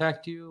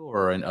contact you,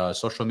 or a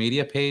social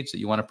media page that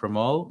you want to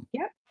promote?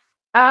 yep.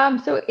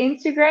 So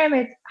Instagram,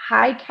 it's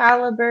High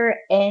Caliber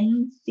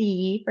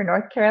NC for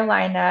North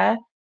Carolina.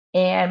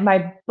 And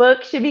my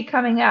book should be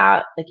coming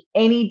out like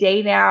any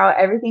day now.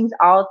 Everything's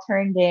all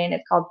turned in.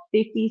 It's called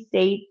 50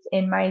 States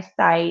in My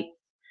Sight.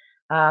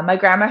 My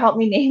grandma helped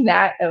me name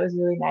that. That was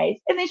really nice.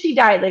 And then she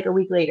died like a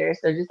week later.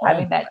 So just Oh,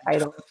 having that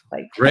title is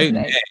like kind of great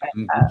nice.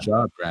 name. But, Good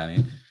job,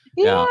 Granny.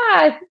 Yeah.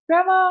 yeah,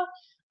 grandma.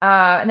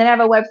 And then I have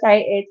a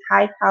website. It's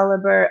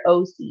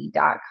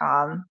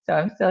highcaliberoc.com. So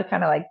I'm still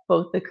kind of like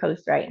both the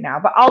coast right now.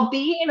 But I'll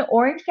be in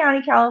Orange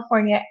County,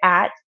 California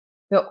at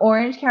the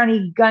Orange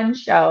County Gun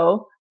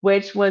Show,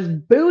 which was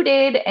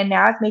booted and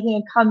now it's making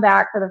a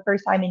comeback for the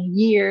first time in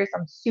years.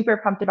 I'm super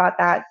pumped about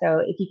that. So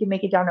if you can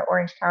make it down to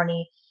Orange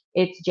County,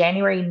 it's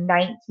January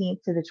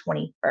 19th to the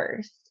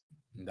 21st.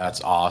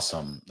 That's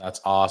awesome. That's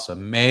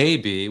awesome.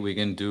 Maybe we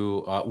can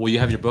do will you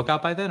have your book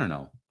out by then or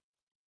no?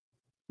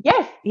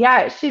 Yes,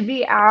 yeah, it should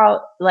be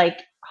out like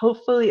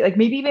hopefully like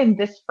maybe even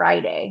this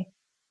Friday.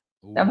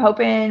 So I'm Ooh.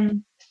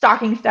 hoping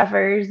stocking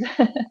stuffers.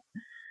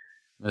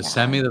 Send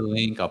Yeah, me the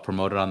link. I'll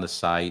promote it on the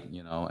site,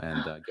 and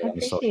I get on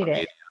the social appreciate it.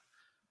 media.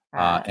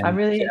 Uh, I'm and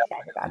really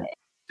excited about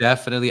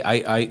definitely, it. definitely,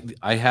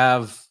 I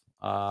have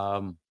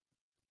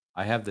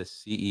the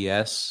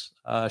CES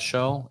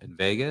show in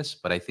Vegas,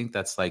 but I think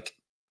that's like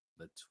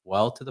the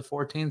 12th to the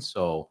 14th.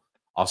 So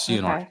I'll see you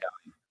in Orange Okay. County.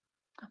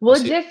 I'll We'll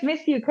see. just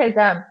miss you because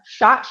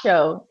SHOT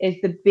Show is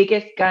the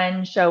biggest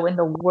gun show in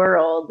the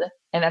world,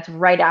 and that's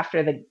right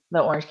after the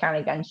Orange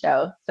County Gun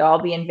Show. So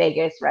I'll be in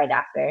Vegas right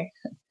after.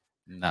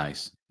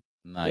 Nice,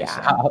 nice.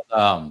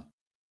 Yeah.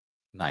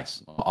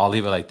 Nice. Well, I'll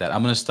leave it like that.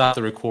 I'm gonna stop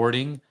the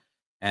recording,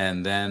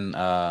 and then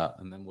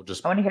we'll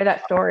just I want to hear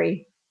that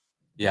story.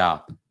 yeah.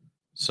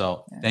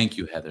 So Yeah. thank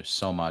you, Heather,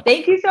 so much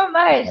Thank for you so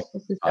much. the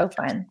This is so podcast.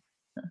 fun.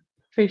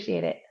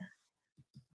 Appreciate it.